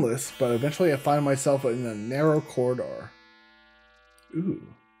endless, but eventually I find myself in a narrow corridor.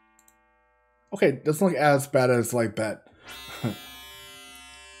 Ooh. Okay, doesn't look as bad as like that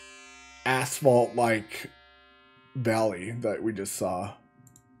asphalt-like valley that we just saw.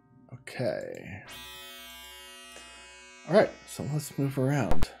 Okay. Alright, so let's move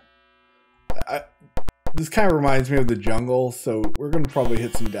around. This kind of reminds me of the jungle, so we're going to probably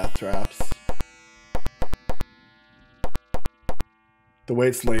hit some death traps. The way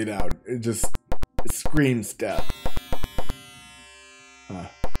it's laid out, it screams death. Huh.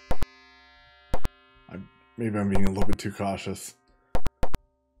 Maybe I'm being a little bit too cautious.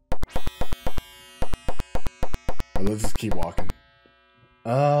 Right, let's just keep walking.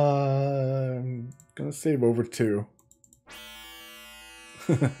 I'm gonna save over 2.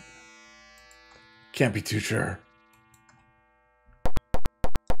 Can't be too sure.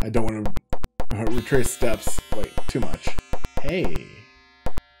 I don't want to retrace steps like too much. Hey.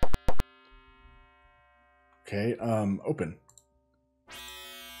 Okay, open.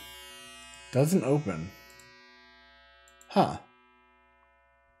 Doesn't open. Huh.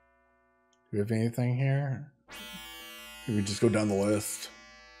 Do we have anything here? We could just go down the list.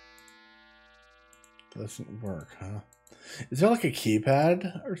 Doesn't work, huh? Is there like a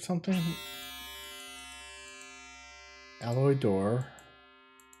keypad or something? Alloy door.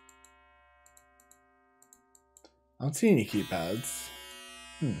 I don't see any keypads.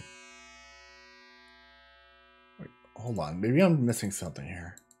 Wait, hold on. Maybe I'm missing something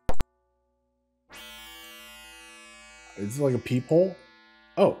here. Is it like a peephole?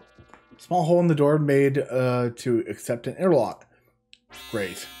 Oh, small hole in the door made to accept an interlock.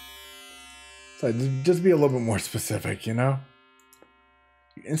 Great. So just be a little bit more specific, you know?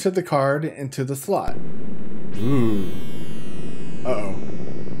 You insert the card into the slot. Ooh. Uh-oh.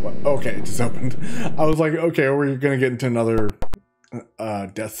 What? Okay, it just opened. I was like, okay, we're gonna get into another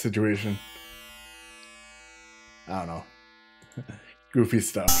death situation. I don't know. Goofy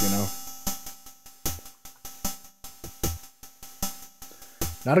stuff, you know?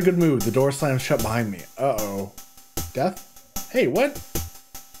 Not a good move. The door slams shut behind me. Uh-oh. Death? Hey, what?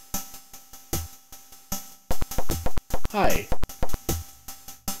 Hi.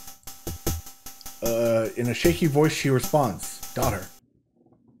 In a shaky voice, she responds. Daughter.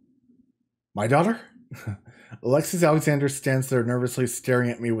 My daughter? Alexis Alexander stands there nervously staring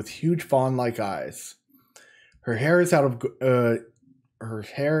at me with huge fawn-like eyes. Her hair is her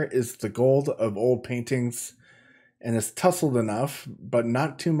hair is the gold of old paintings and is tousled enough, but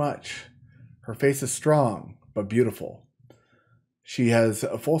not too much. Her face is strong, but beautiful. She has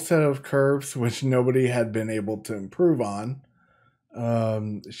a full set of curves which nobody had been able to improve on.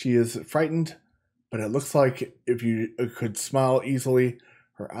 She is frightened, but it looks like if you could smile easily.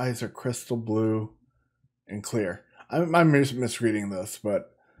 Her eyes are crystal blue and clear. I'm misreading this,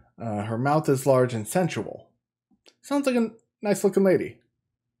 but her mouth is large and sensual. Sounds like a nice looking lady.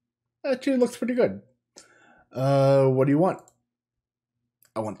 She looks pretty good. What do you want?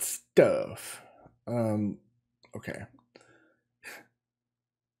 I want stuff. Okay.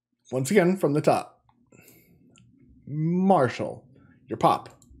 Once again, from the top. Marshall, your pop.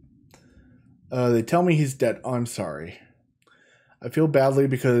 They tell me he's dead. Oh, I'm sorry. I feel badly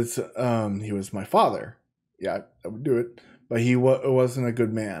because he was my father. Yeah, I would do it. but he wasn't a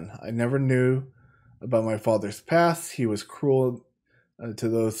good man. I never knew about my father's past. He was cruel to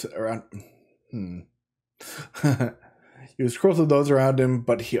those around. He was cruel to those around him,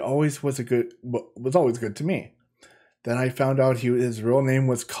 but he always was always good to me. Then I found out his real name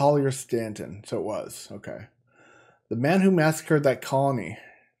was Collier Stanton. So it was okay. The man who massacred that colony.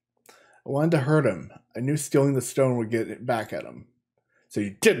 I wanted to hurt him. I knew stealing the stone would get it back at him. So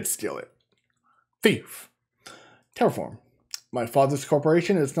you didn't steal it. Thief. Terraform. My father's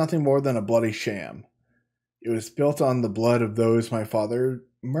corporation is nothing more than a bloody sham. It was built on the blood of those my father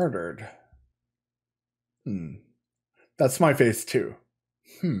murdered. That's my face too.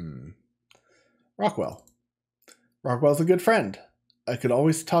 Rockwell. Rockwell's a good friend. I could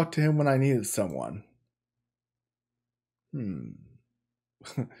always talk to him when I needed someone.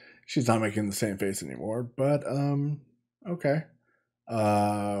 She's not making the same face anymore, but, okay.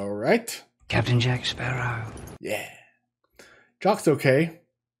 Right? Captain Jack Sparrow. Yeah. Jock's okay.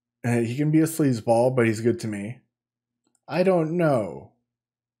 He can be a sleazeball, but he's good to me. I don't know.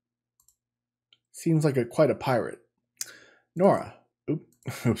 Seems like quite a pirate. Nora.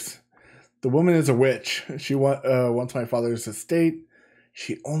 Oops. The woman is a witch. She wants my father's estate.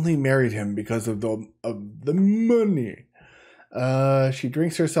 She only married him because of the money. She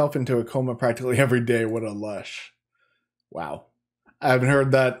drinks herself into a coma practically every day. What a lush. Wow. I haven't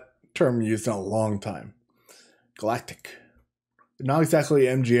heard that term used in a long time. Galactic. They're not exactly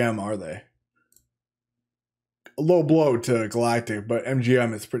MGM, are they? A low blow to Galactic, but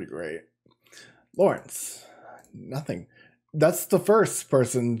MGM is pretty great. Lawrence. Nothing. That's the first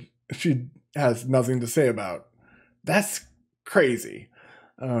person she has nothing to say about. That's crazy.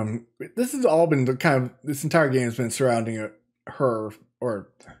 This has all been this entire game has been surrounding her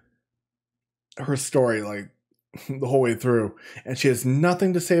or her story like the whole way through, and she has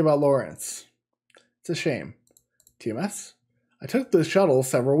nothing to say about Lawrence. It's a shame. TMS? I took the shuttle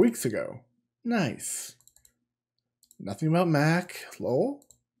several weeks ago. Nice. Nothing about Mac. Lowell?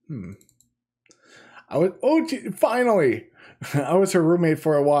 Finally! I was her roommate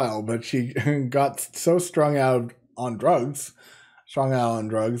for a while, but she got so strung out on drugs, I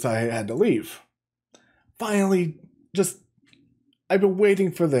had to leave. Finally, I've been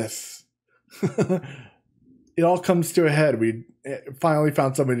waiting for this. It all comes to a head. We finally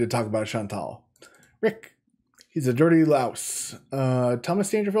found somebody to talk about Chantal. Rick. He's a dirty louse. Thomas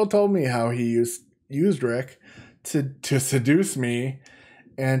Dangerfield told me how he used Rick to seduce me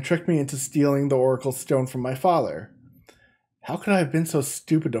and trick me into stealing the Oracle Stone from my father. How could I have been so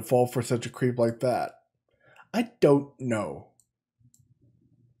stupid to fall for such a creep like that? I don't know.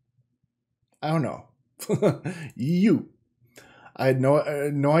 I don't know. I had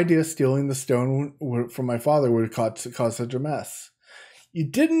no idea stealing the stone from my father would cause such a mess. You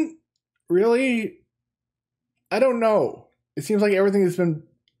didn't really? I don't know. It seems like everything has been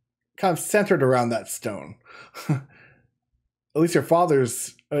kind of centered around that stone. At least your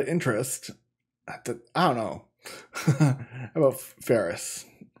father's interest. I don't know. How about Ferris?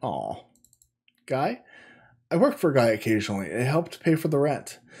 Aw. Guy? I worked for a guy occasionally. It helped pay for the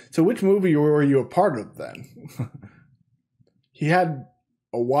rent. So which movie were you a part of then? He had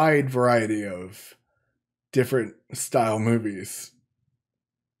a wide variety of different style movies.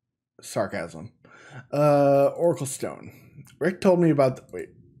 Sarcasm. Oracle Stone. Rick told me about wait.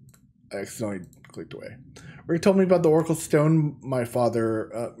 I accidentally clicked away. Rick told me about the Oracle Stone my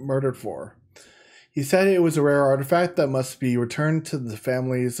father murdered for. He said it was a rare artifact that must be returned to the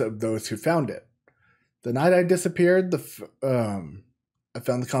families of those who found it. The night I disappeared, I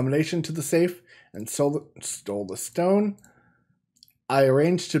found the combination to the safe and stole the stone. I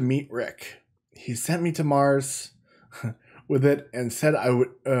arranged to meet Rick. He sent me to Mars with it and said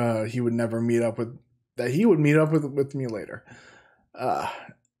he would meet up with me later.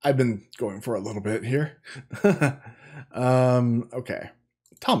 I've been going for a little bit here. Okay.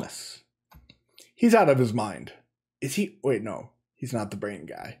 Thomas. He's out of his mind. Is he? Wait, no. He's not the brain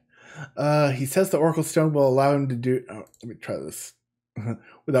guy. He says the Oracle Stone will allow him to do... Oh, let me try this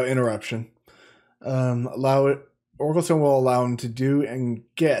without interruption. Oracle Stone will allow him to do and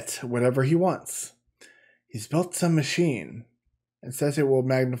get whatever he wants. He's built some machine and says it will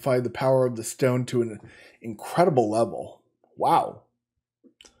magnify the power of the stone to an incredible level. Wow.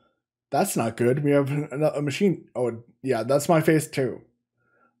 That's not good. We have a machine. Oh, yeah, that's my face too.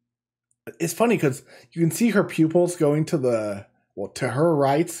 It's funny because you can see her pupils going to her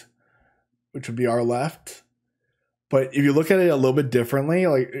right, which would be our left. But if you look at it a little bit differently,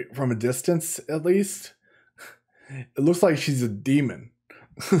 like from a distance at least, it looks like she's a demon.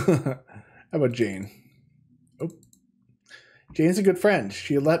 How about Jane? Oh. Jane's a good friend.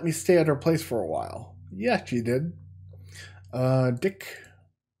 She let me stay at her place for a while. Yeah, she did. Dick.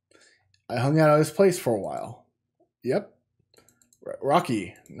 I hung out at his place for a while. Yep.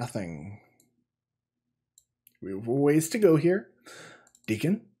 Rocky. Nothing. We have ways to go here.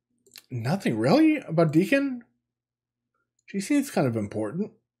 Deacon. Nothing really about Deacon. She seems kind of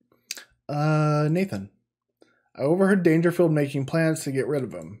important. Nathan. I overheard Dangerfield making plans to get rid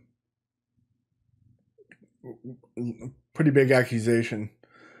of him. Pretty big accusation.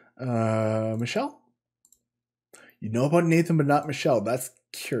 Michelle? You know about Nathan, but not Michelle. That's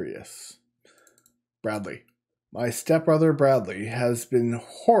curious. Bradley. My stepbrother Bradley has been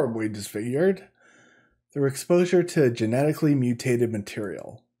horribly disfigured through exposure to genetically mutated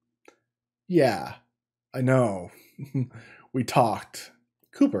material. Yeah, I know. We talked.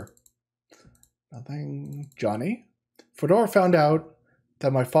 Cooper. Nothing. Johnny. Fedora found out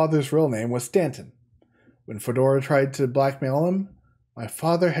that my father's real name was Stanton. When Fedora tried to blackmail him, my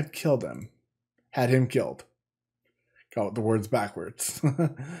father had killed him. Had him killed. Got the words backwards.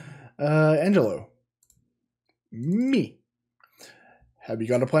 Angelo. Me. Have you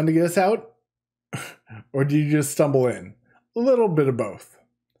got a plan to get us out? Or do you just stumble in? A little bit of both.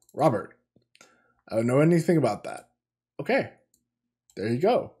 Robert. I don't know anything about that. Okay. There you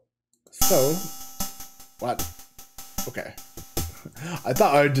go. So, what? Okay. I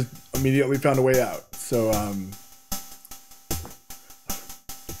thought I just immediately found a way out. So,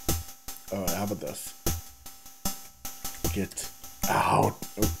 oh, how about this? Get out.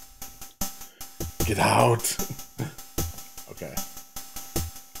 Oh. Get out. Okay.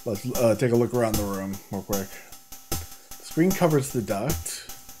 Let's take a look around the room real quick. The screen covers the duct.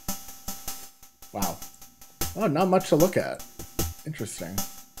 Wow. Oh, not much to look at. Interesting.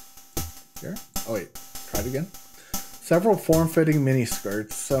 Here? Oh, wait. Try it again. Several form-fitting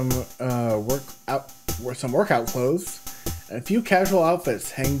miniskirts, some workout clothes, and a few casual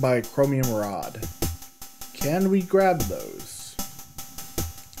outfits hang by a chromium rod. Can we grab those?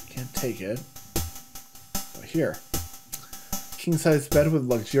 Can't take it. Oh, here. King-size bed with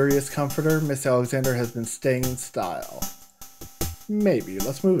luxurious comforter. Miss Alexander has been staying in style. Maybe.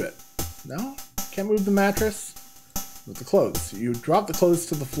 Let's move it. No? Can't move the mattress? With the clothes. You drop the clothes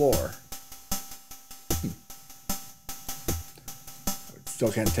to the floor.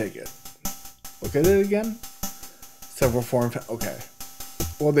 Still can't take it. Look at it again. Several form. Okay.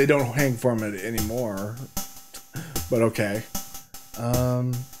 Well, they don't hang from it anymore. But okay.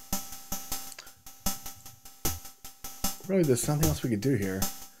 Really, there's nothing else we could do here.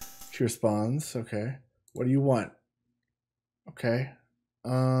 She responds. Okay. What do you want? Okay.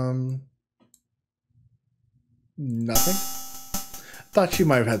 Nothing. Thought she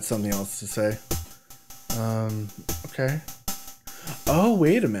might have had something else to say. Okay. Oh,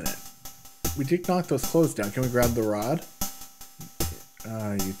 wait a minute. We did knock those clothes down. Can we grab the rod?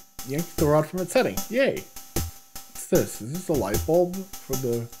 You yanked the rod from its setting. Yay. What's this? Is this a light bulb for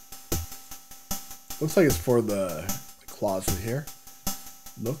the... Looks like it's for the closet here.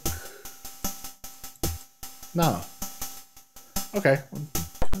 Look. No. Okay.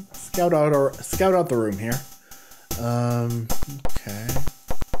 Scout out the room here. Okay.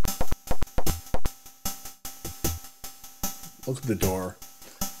 Look at the door.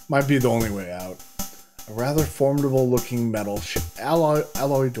 Might be the only way out. A rather formidable looking metal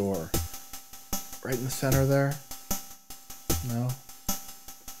alloy door. Right in the center there. No?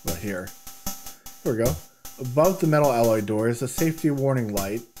 Well, here. Here we go. Above the metal alloy door is a safety warning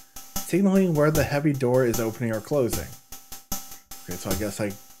light, signaling where the heavy door is opening or closing. Okay, so I guess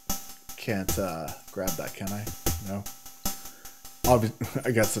I can't grab that, can I? No?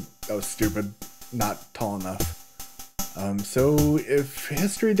 I guess that was stupid. Not tall enough. So if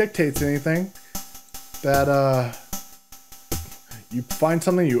history dictates anything, that you find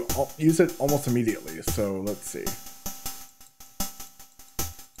something, you use it almost immediately. So let's see.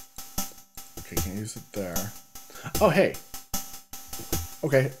 Okay, can't use it there. Oh, hey.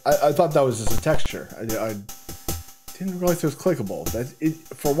 Okay, I thought that was just a texture. I didn't realize it was clickable.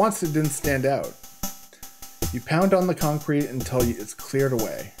 For once, it didn't stand out. You pound on the concrete until it's cleared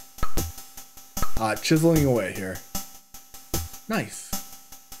away. Chiseling away here. Nice.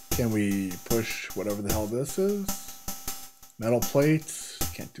 Can we push whatever the hell this is? Metal plates.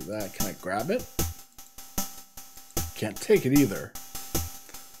 Can't do that. Can I grab it? Can't take it either.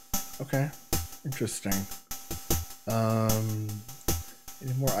 Okay. Interesting.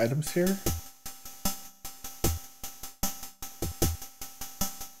 Any more items here?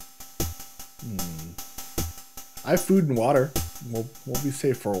 I have food and water. We'll be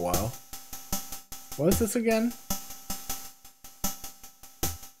safe for a while. What is this again?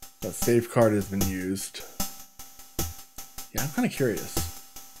 That save card has been used. Yeah, I'm kind of curious.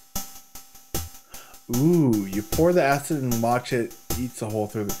 Ooh, you pour the acid and watch it eats a hole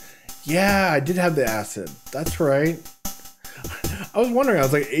through the... Yeah, I did have the acid. That's right. I was wondering, I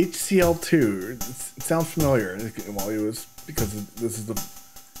was like, HCl2. It sounds familiar. Well, it was because this is the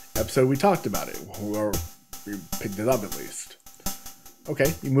episode we talked about it. Or we picked it up at least.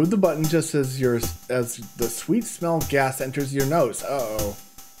 Okay, you move the button just as the sweet smell of gas enters your nose. Uh-oh.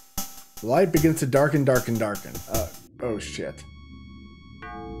 The light begins to darken. Oh shit.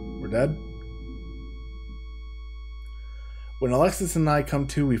 We're dead? When Alexis and I come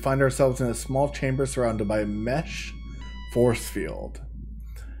to, we find ourselves in a small chamber surrounded by a mesh force field.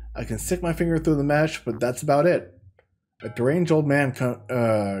 I can stick my finger through the mesh, but that's about it. A deranged old man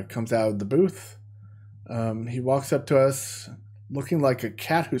comes out of the booth. He walks up to us, looking like a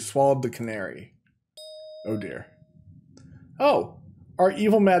cat who swallowed the canary. Oh dear. Oh, our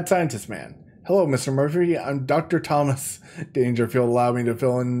evil mad scientist man. Hello, Mr. Murphy. I'm Dr. Thomas Dangerfield. Allow me to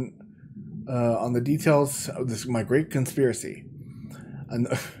fill in on the details of my great conspiracy. And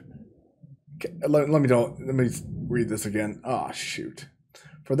let me read this again. Oh, shoot.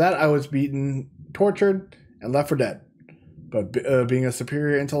 For that, I was beaten, tortured, and left for dead. But being a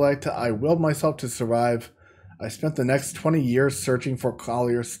superior intellect, I willed myself to survive. I spent the next 20 years searching for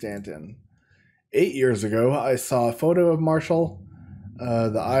Collier Stanton. 8 years ago, I saw a photo of Marshall.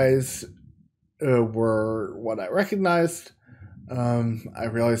 The eyes were what I recognized. I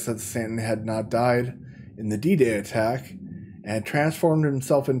realized that Stanton had not died in the D-Day attack and had transformed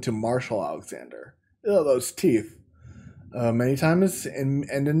himself into Marshall Alexander. Ugh, those teeth. Many times and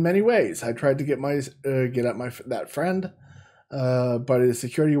in many ways, I tried to get at that friend, but his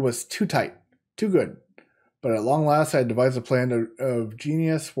security was too tight, too good. But at long last, I devised a plan of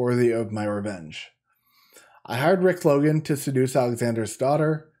genius worthy of my revenge. I hired Rick Logan to seduce Alexander's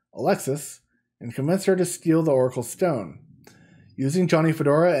daughter, Alexis, and convince her to steal the Oracle Stone. Using Johnny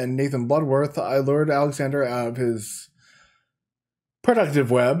Fedora and Nathan Bloodworth, I lured Alexander out of his protective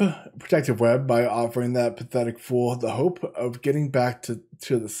web by offering that pathetic fool the hope of getting back to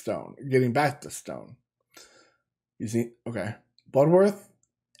the stone. Bloodworth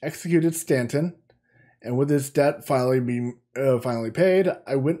executed Stanton, and with his debt finally paid,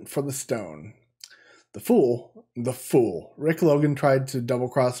 I went for the stone. The fool, Rick Logan tried to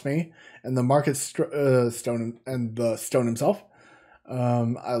double-cross me and the market stone and the stone himself.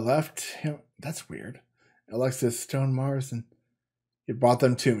 I left him. That's weird. Alexis, Stone, Mars, and he brought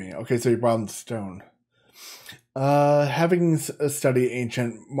them to me. Okay, so he brought them the stone. Having studied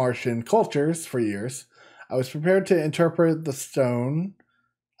ancient Martian cultures for years, I was prepared to interpret the stone.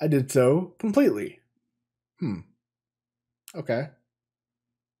 I did so completely. Okay.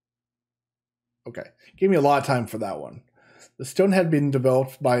 Gave me a lot of time for that one. The stone had been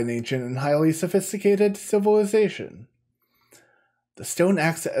developed by an ancient and highly sophisticated civilization. The stone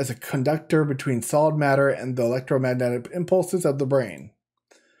acts as a conductor between solid matter and the electromagnetic impulses of the brain.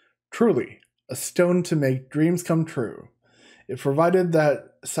 Truly, a stone to make dreams come true. It provided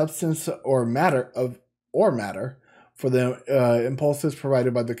that substance or matter for the impulses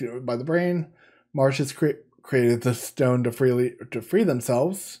provided by the brain. Martians created the stone to free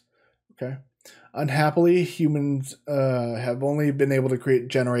themselves. Okay. Unhappily, humans have only been able to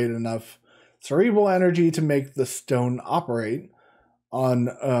generate enough cerebral energy to make the stone operate on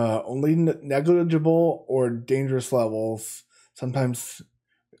only negligible or dangerous levels. Sometimes,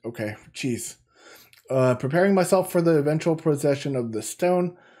 preparing myself for the eventual possession of the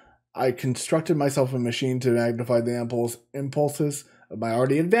stone, I constructed myself a machine to magnify the impulses of my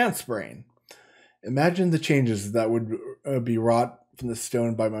already advanced brain. Imagine the changes that would be wrought from the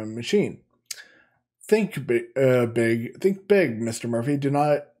stone by my machine. Think big, Mr. Murphy. Do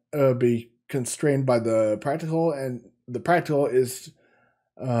not be constrained by the practical, and the practical is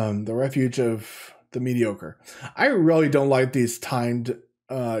the refuge of the mediocre. I really don't like these timed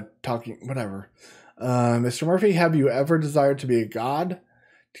talking, whatever. Mr. Murphy, have you ever desired to be a god?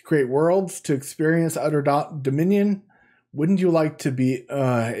 To create worlds? To experience utter dominion? Wouldn't you like to be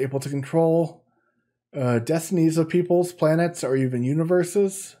able to control destinies of peoples, planets, or even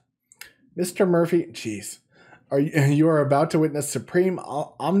universes? Mr. Murphy, you are about to witness supreme,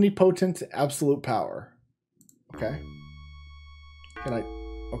 omnipotent, absolute power. Okay.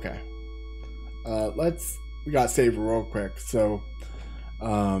 Okay. We gotta save real quick. So,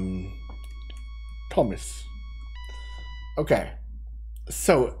 Thomas. Okay.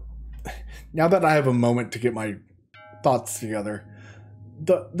 So, now that I have a moment to get my thoughts together,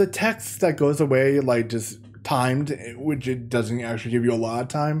 the text that goes away, like just timed, which it doesn't actually give you a lot of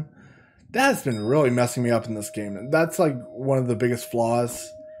time, that's been really messing me up in this game. And that's like one of the biggest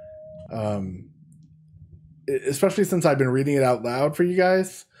flaws. Especially since I've been reading it out loud for you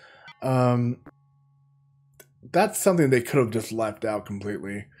guys. that's something they could have just left out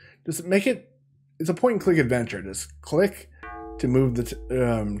completely. Just make it. It's a point and click adventure. Just click to move to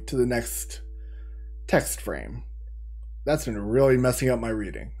the next text frame. That's been really messing up my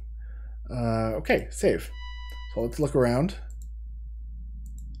reading. Okay, save. So let's look around.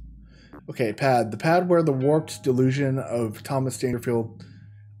 Okay, pad. The pad where the warped delusion of Thomas Dangerfield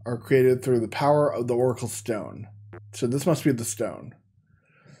are created through the power of the Oracle Stone. So this must be the stone.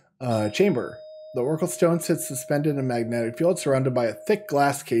 Chamber. The Oracle Stone sits suspended in a magnetic field surrounded by a thick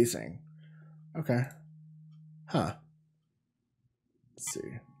glass casing. Okay. Huh. Let's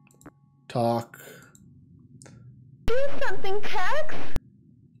see. Talk. Do something, Tex!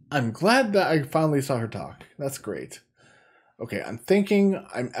 I'm glad that I finally saw her talk. That's great. Okay, I'm thinking.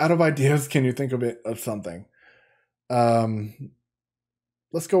 I'm out of ideas. Can you think of something?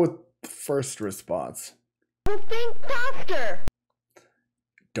 Let's go with the first response. Think faster!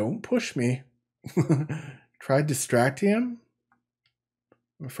 Don't push me. Try distracting him?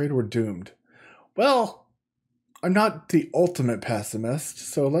 I'm afraid we're doomed. Well, I'm not the ultimate pessimist,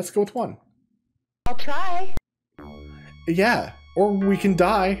 so let's go with 1. I'll try. Yeah, or we can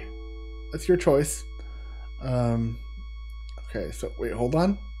die. That's your choice. Okay, so wait, hold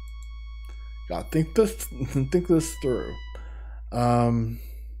on. Gotta think this through.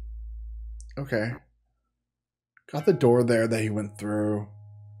 Okay. Got the door there that he went through.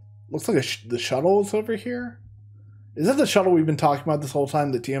 Looks like the shuttle is over here. Is that the shuttle we've been talking about this whole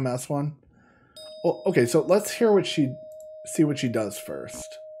time, the TMS one? Well, okay, so let's see what she does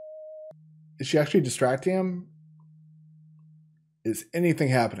first. Is she actually distracting him? Is anything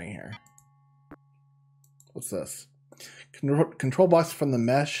happening here? What's this? Control box from the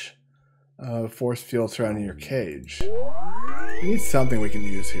mesh force field surrounding your cage. We need something we can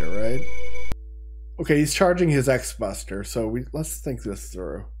use here, right? Okay, he's charging his X-Buster, so let's think this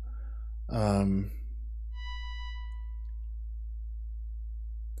through.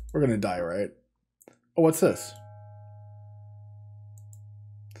 We're gonna die, right? Oh, what's this?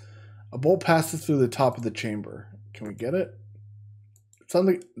 A bolt passes through the top of the chamber. Can we get it?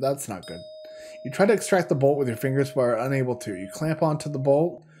 Something that's not good. You try to extract the bolt with your fingers but are unable to. You clamp onto the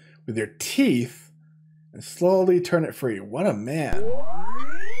bolt with your teeth and slowly turn it free. What a man.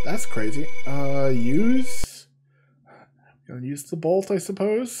 That's crazy. Use? Gonna use the bolt, I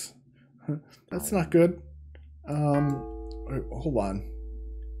suppose? That's not good. Wait, hold on.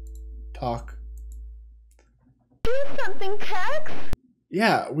 Talk. Do something, Tex!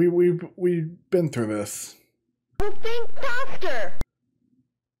 Yeah, we've been through this. Think faster!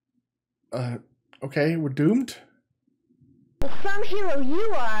 Okay, we're doomed? Well, some hero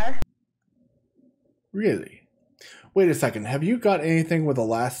you are. Really? Wait a second, have you got anything with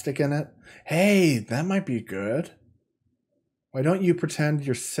elastic in it? Hey, that might be good. Why don't you pretend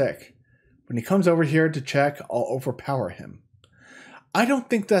you're sick? When he comes over here to check, I'll overpower him. I don't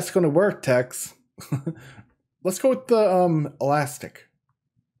think that's going to work, Tex. Let's go with the elastic.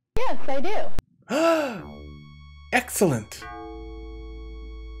 Yes, I do. Excellent.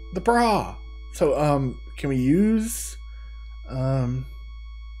 The bra. So, can we use...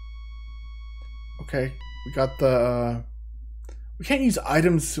 Okay, we got the... we can't use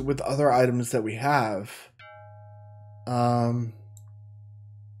items with other items that we have.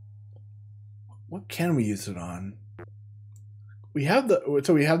 What can we use it on? We have the...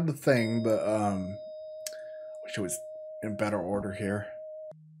 so we have the thing, the, wish it was in better order here.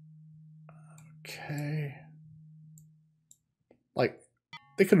 Okay. Like,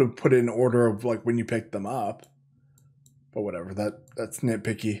 they could have put it in order of, like, when you picked them up. But whatever, that's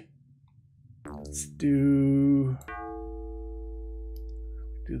nitpicky. Let's do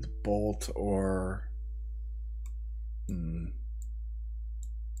the bolt or...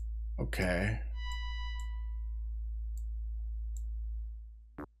 Okay.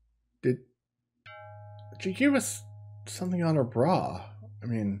 Did she give us something on her bra? I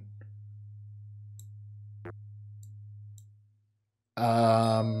mean...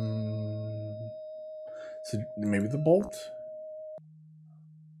 So maybe the bolt?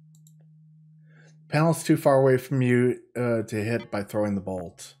 Panel's too far away from you to hit by throwing the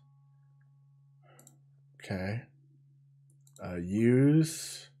bolt. Okay.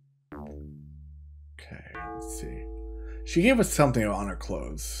 Use. Okay, let's see. She gave us something on her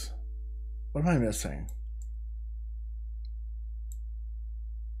clothes. What am I missing?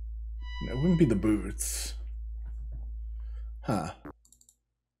 It wouldn't be the boots. Huh.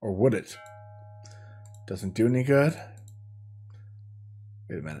 Or would it? Doesn't do any good?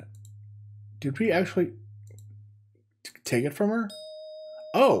 Wait a minute. Did we actually take it from her?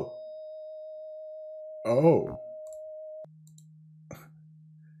 Oh! Oh.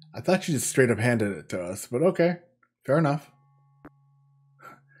 I thought she just straight up handed it to us, but okay. Fair enough.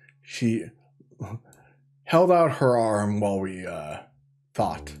 She held out her arm while we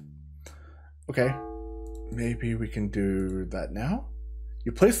thought. Okay. Maybe we can do that now?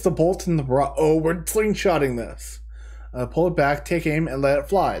 You place the bolt in the bra. Oh, we're slingshotting this. Pull it back, take aim, and let it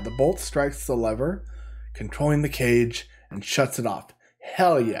fly. The bolt strikes the lever, controlling the cage, and shuts it off.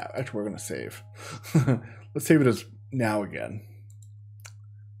 Hell yeah. Actually, we're going to save. Let's save it as now again.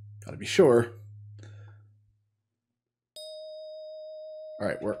 Gotta be sure.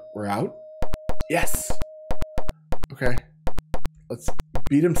 Alright, we're out? Yes! Okay. Let's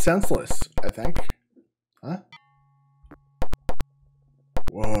beat him senseless, I think. Huh?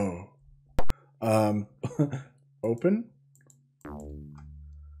 Whoa. Open?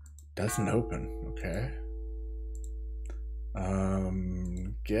 Doesn't open. Okay.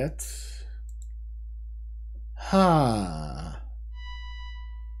 Get. Huh.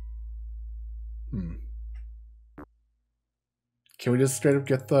 Can we just straight up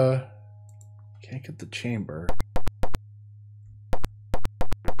get the... Can't get the chamber.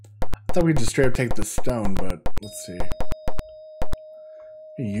 I thought we'd just straight up take the stone, but let's see.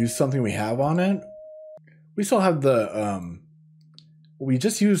 Use something we have on it? We still have the, we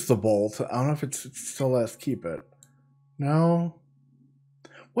just used the bolt. I don't know if it still lets us keep it. No.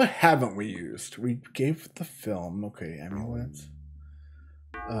 What haven't we used? We gave the film. Okay, amulets.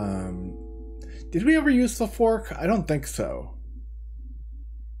 Did we ever use the fork? I don't think so.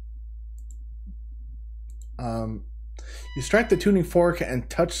 You strike the tuning fork and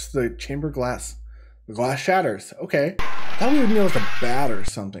touch the chamber glass. The glass shatters. Okay. I thought we would need like a bat or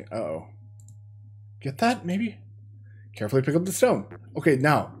something. Uh-oh. Get that? Maybe? Carefully pick up the stone. Okay,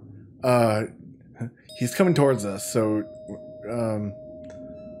 now. He's coming towards us, so...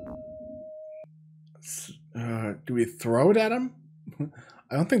 do we throw it at him?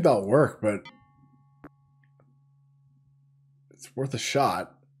 I don't think that'll work, but... It's worth a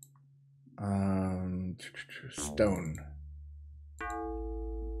shot. Stone.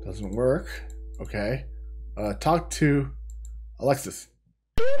 Doesn't work. Okay. Talk to Alexis.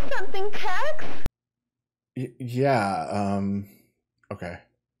 Do something, Tex! Yeah, okay.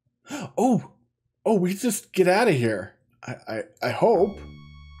 Oh, we just get out of here. I hope.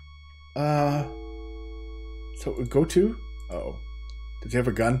 So go to? Uh-oh. Does he have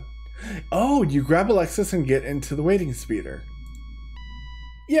a gun? Oh, you grab Alexis and get into the waiting speeder.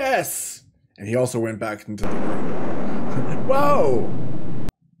 Yes! And he also went back into the room. Whoa!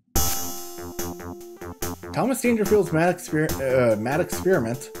 Thomas Dangerfield's mad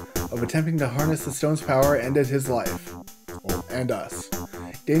experiment of attempting to harness the stone's power ended his life. Well, and us.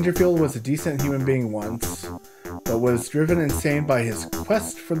 Dangerfield was a decent human being once, but was driven insane by his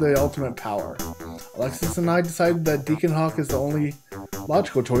quest for the ultimate power. Alexis and I decided that Deacon Hawk is the only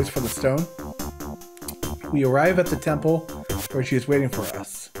logical choice for the stone. We arrive at the temple where she is waiting for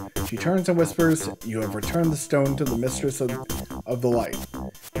us. She turns and whispers, "You have returned the stone to the mistress of the light.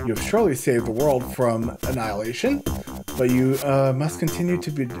 You have surely saved the world from annihilation, but you must continue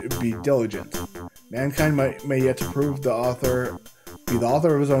to be diligent. Mankind may yet to prove the author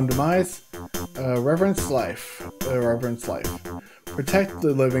of his own demise. Reverence life. Protect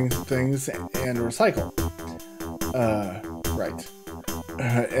the living things and recycle." Right.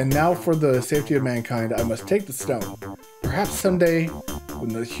 And now for the safety of mankind, I must take the stone. Perhaps someday,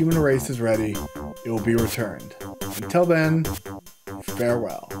 when the human race is ready, it will be returned. Until then,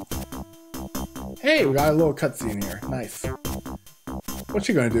 farewell. Hey, we got a little cutscene here. Nice. What's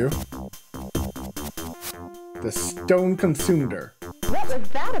she gonna do? The stone consumed her. What was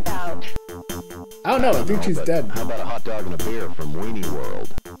that about? I don't know, I think she's dead. How about a hot dog and a beer from Weenie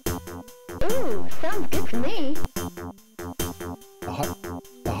World? Ooh, sounds good to me.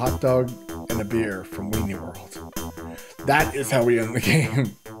 A hot dog and a beer from Weenie World. That is how we end the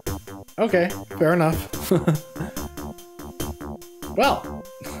game. Okay, fair enough. Well,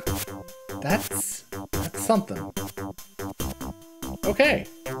 that's something. Okay,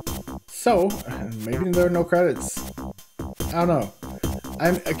 so maybe there are no credits. I don't know.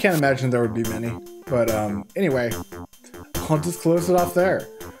 I can't imagine there would be many. But anyway, I'll just close it off there.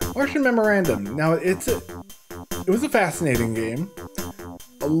 Martian Memorandum. Now it was a fascinating game.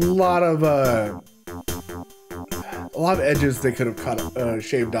 A lot of edges they could have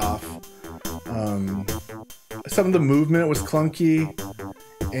shaved off. Some of the movement was clunky,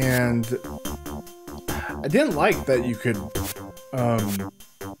 and I didn't like that you could.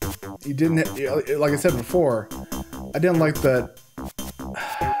 You didn't, like I said before, I didn't like that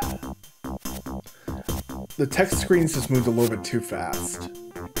the text screens just moved a little bit too fast.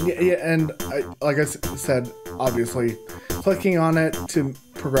 Yeah, and like I said, obviously, clicking on it to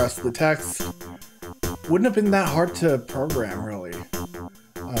progressed. The text wouldn't have been that hard to program, really.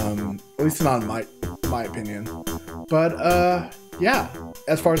 At least not in my opinion. But yeah,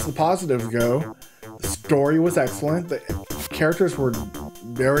 as far as the positives go, the story was excellent. The characters were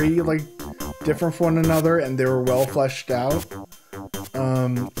very like different from one another, and they were well fleshed out.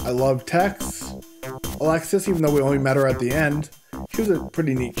 I love Tex. Alexis, even though we only met her at the end, she was a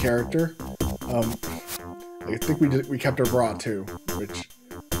pretty neat character. I think we kept her bra too, which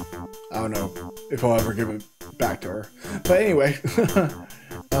I don't know if I'll ever give it back to her. But anyway,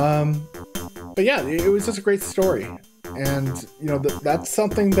 but yeah, it was just a great story, and you know that's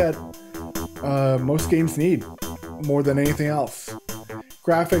something that most games need more than anything else.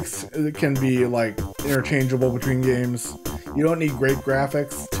 Graphics can be like interchangeable between games. You don't need great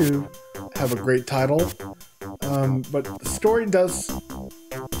graphics to have a great title, but the story does.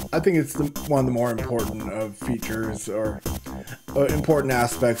 I think it's one of the more important of features or important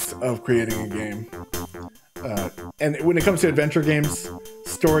aspects of creating a game. And when it comes to adventure games,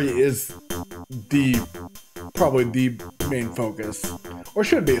 story is probably the main focus, or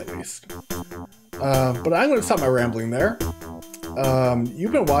should be at least. But I'm going to stop my rambling there.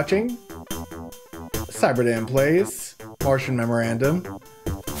 You've been watching CyberDan Plays, Martian Memorandum,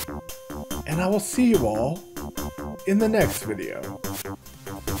 and I will see you all in the next video.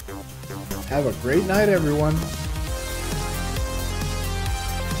 Have a great night, everyone.